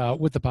help us out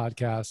with the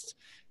podcast.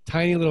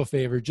 Tiny little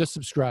favor. Just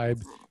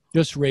subscribe.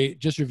 Just rate.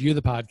 Just review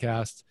the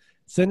podcast.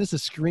 Send us a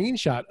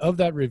screenshot of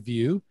that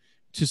review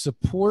to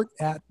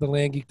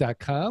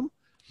support@thelandgeek.com.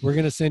 We're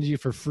going to send you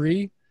for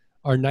free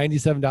our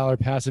 $97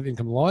 passive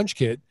income launch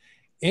kit.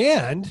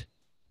 And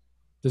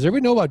does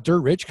everybody know about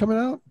Dirt Rich coming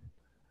out?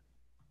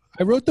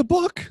 I wrote the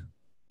book,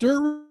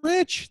 Dirt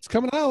Rich. It's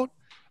coming out.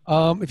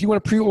 If you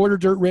want to pre-order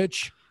Dirt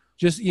Rich,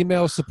 just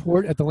email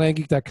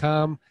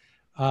support@thelandgeek.com.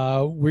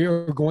 We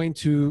are going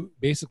to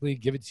basically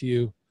give it to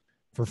you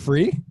for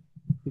free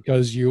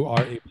because you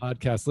are a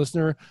podcast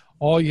listener.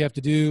 All you have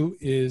to do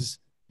is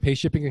pay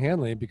shipping and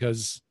handling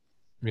because,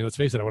 I mean, let's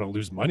face it, I want to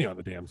lose money on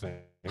the damn thing.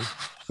 But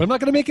I'm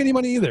not going to make any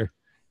money either.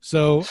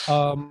 So,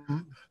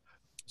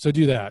 so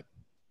do that.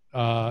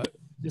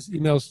 Just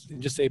email us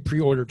and just say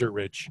pre-order Dirt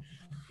Rich,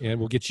 and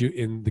we'll get you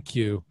in the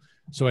queue.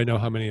 So I know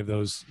how many of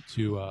those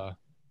to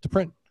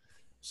print.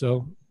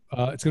 So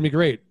it's gonna be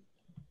great.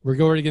 We're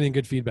already getting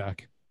good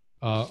feedback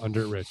on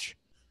Dirt Rich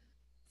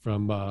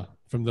from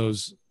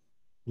those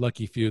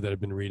lucky few that have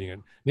been reading it.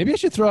 Maybe I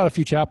should throw out a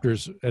few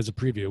chapters as a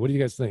preview. What do you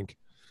guys think?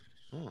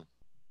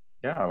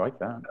 Yeah, I like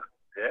that.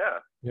 Yeah.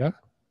 Yeah.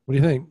 What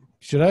do you think?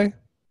 Should I?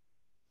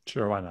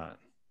 Sure, why not?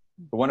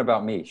 The one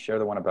about me. Share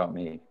the one about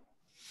me.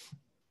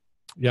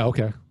 Yeah.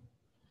 Okay.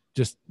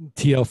 Just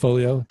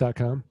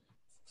tlfolio.com.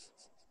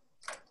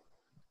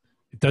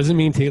 It doesn't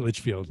mean Tate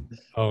Litchfield.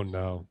 Oh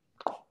no.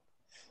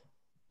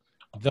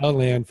 The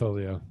Land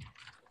Folio.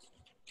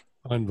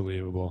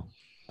 Unbelievable.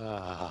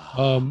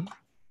 All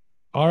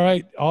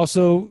right.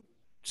 Also,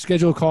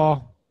 schedule a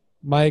call.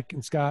 Mike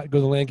and Scott, go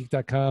to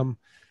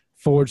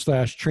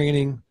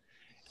landgeek.com/training.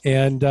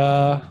 And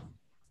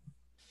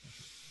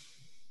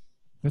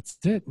that's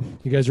it.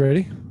 You guys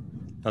ready?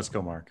 Let's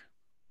go, Mark.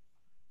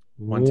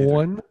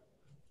 One,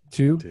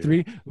 two,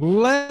 three.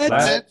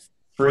 Let's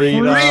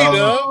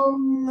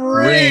Freedom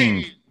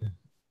ring.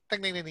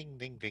 Ding, ding, ding, ding,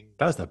 ding, ding.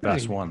 That was the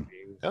best one.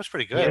 That was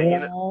pretty good.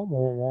 Yeah,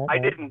 I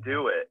didn't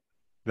do it.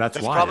 That's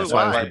why. probably That's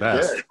why why. it was the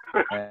best.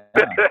 Yeah.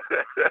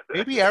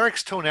 Maybe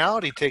Eric's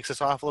tonality takes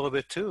us off a little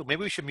bit too.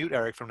 Maybe we should mute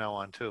Erik from now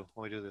on too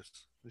when we do this.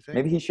 You think?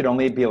 Maybe he should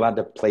only be allowed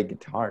to play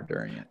guitar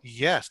during it.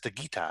 Yes, the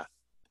guitar.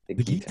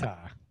 the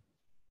guitar.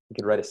 He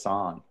could write a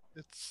song.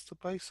 It's the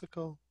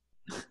bicycle.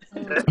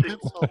 That's it.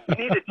 You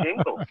need a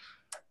jingle.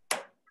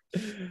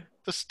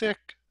 The stick.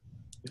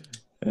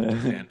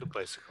 And the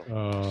bicycle.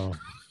 Oh,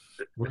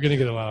 we're gonna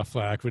get a lot of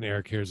flack when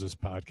Erik hears this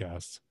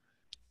podcast.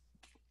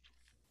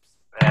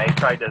 He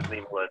probably doesn't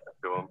even listen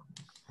to him.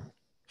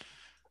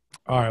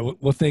 All right.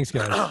 Well, thanks,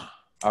 guys.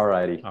 All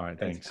righty. All right,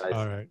 thanks. guys.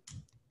 All right.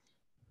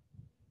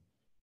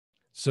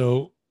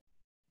 So,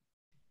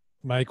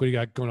 Mike, what do you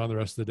got going on the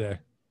rest of the day?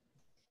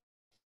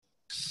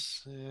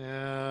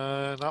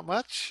 Not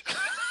much.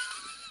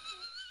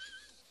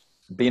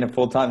 Being a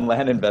full-time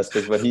land investor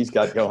is what he's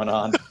got going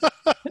on.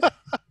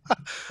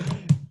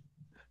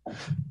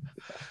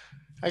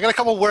 I got a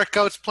couple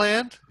workouts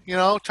planned,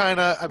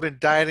 I've been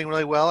dieting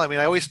really well. I mean,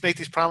 I always make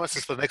these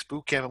promises for the next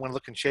boot camp. I want to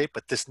look in shape,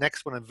 but this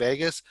next one in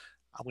Vegas,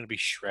 I'm going to be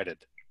shredded.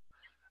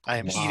 I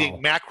am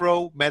eating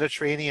macro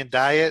Mediterranean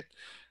diet,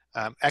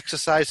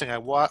 exercising. I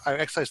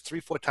exercised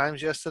 3-4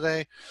 times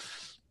yesterday.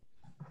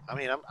 I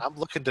mean, I'm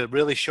looking to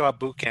really show up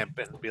boot camp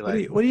and be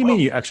like, What do you mean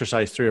you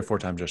exercised 3 or 4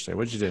 times yesterday?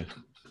 What did you do?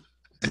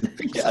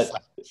 Yeah.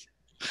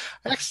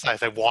 I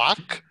exercise. I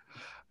walk.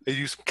 I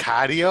do some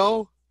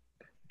cardio.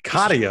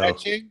 Cardio.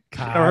 Stretching.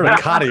 I heard of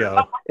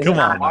cardio. Come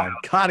on, man.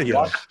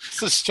 Cardio.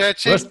 Some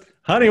stretching.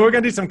 Honey, we're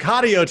going to do some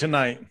cardio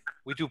tonight.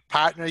 We do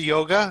partner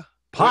yoga.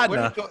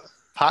 Partner?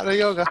 Partner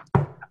yoga.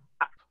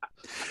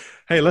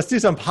 Hey, let's do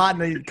some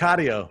partner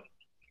cardio.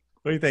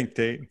 What do you think,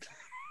 Tate?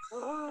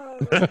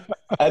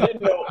 I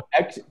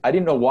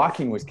didn't know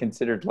walking was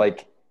considered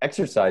like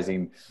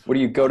exercising. What do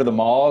you go to the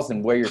malls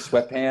and wear your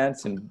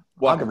sweatpants and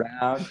walk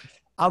around?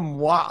 I'm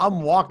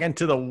walking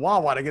to the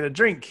Wawa to get a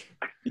drink.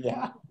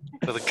 Yeah.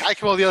 So the guy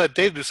came over the other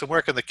day to do some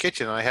work in the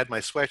kitchen, and I had my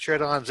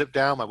sweatshirt on, zipped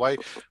down. My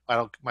wife,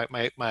 I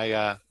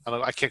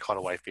can't call it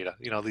a wife beater.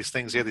 These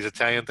things here, these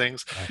Italian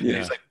things. Yeah. And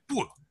he's like,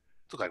 "Ooh,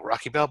 look like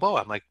Rocky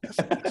Balboa." I'm like, "That's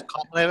the best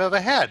compliment I've ever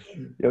had."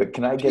 Yo,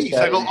 can I get Jeez,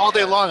 that? I go all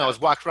day long. I was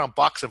walking around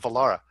boxing for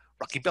Laura.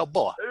 Rocky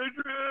Balboa.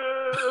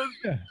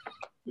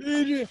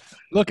 Adrian.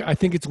 Look, I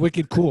think it's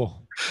wicked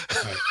cool.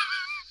 Right.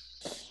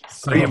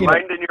 So, Are you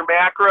minding your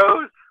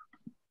macros?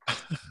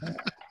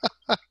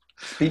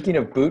 Speaking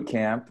of boot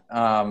camp,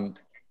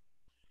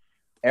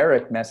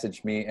 Erik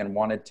messaged me and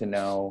wanted to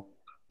know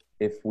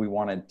if we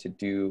wanted to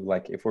do,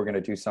 if we're going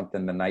to do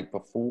something the night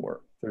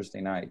before,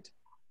 Thursday night.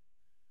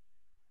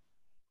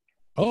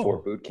 Before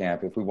boot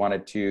camp. If we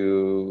wanted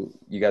to,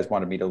 you guys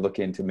wanted me to look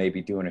into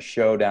maybe doing a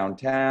show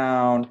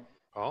downtown,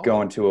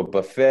 going to a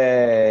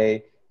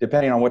buffet.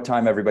 Depending on what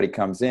time everybody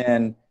comes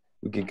in,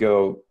 we could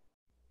go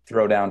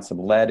throw down some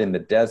lead in the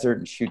desert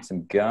and shoot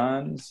some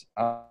guns.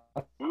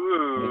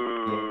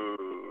 Ooh.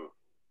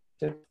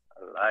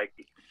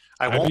 Mikey.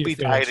 I I'd won't be be a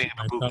fan of dieting shooting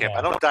at boot my camp.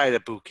 thumb I don't diet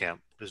at boot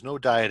camp. There's no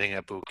dieting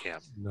at boot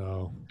camp.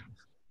 No.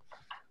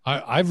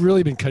 I've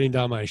really been cutting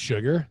down my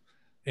sugar,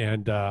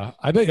 and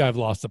I bet I've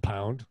lost a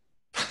pound.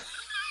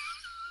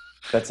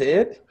 That's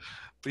it?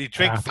 But you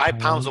drink Half a 5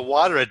 pounds pound. of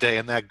water a day,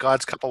 and that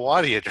God's cup of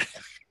water you drink.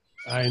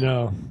 I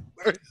know.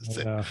 Where is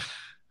I it? know.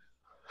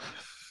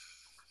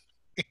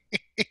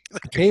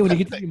 Hey, when you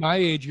get to be my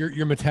age,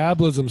 your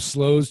metabolism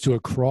slows to a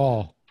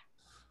crawl.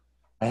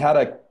 I had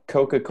a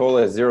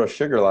Coca-Cola Zero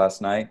Sugar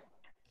last night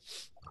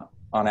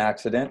on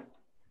accident.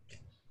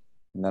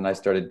 And then I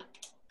started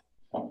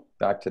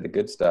back to the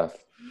good stuff.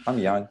 I'm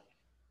young.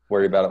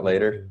 Worry about it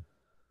later.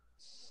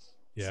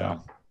 Yeah,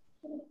 So,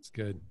 it's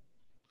good.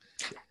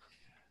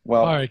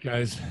 well, All right,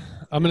 guys.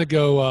 I'm gonna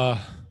go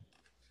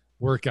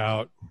work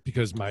out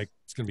because Mike's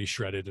gonna be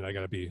shredded, and I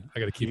gotta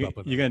keep up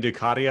with You him. gonna do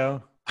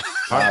cardio?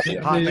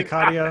 Cardio. Hot in the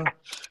cardio?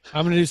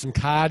 I'm gonna do some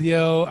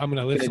cardio. I'm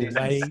gonna lift some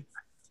Gonna do some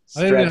weights.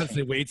 I don't even know how to say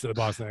stretching. weights to the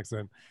Boston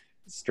accent.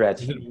 Is it,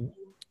 Stretching. how do you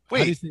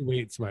Wait, say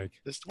weights, Mike?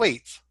 just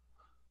wait.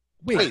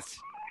 Weights.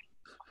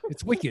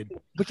 It's wicked.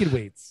 Wicked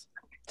weights.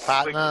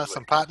 Partner,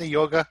 some partner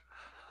yoga.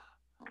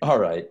 All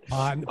right.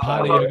 How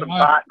about some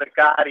hot in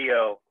the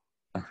cardio?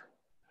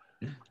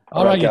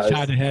 All right, you guys.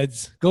 china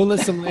heads. Go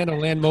list some land on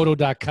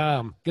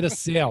landmoto.com. Get a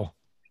sale.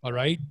 All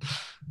right.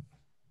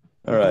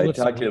 All right.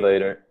 Listen, Talk to you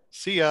later.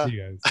 See ya. See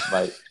you guys.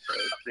 Bye.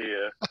 See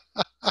ya.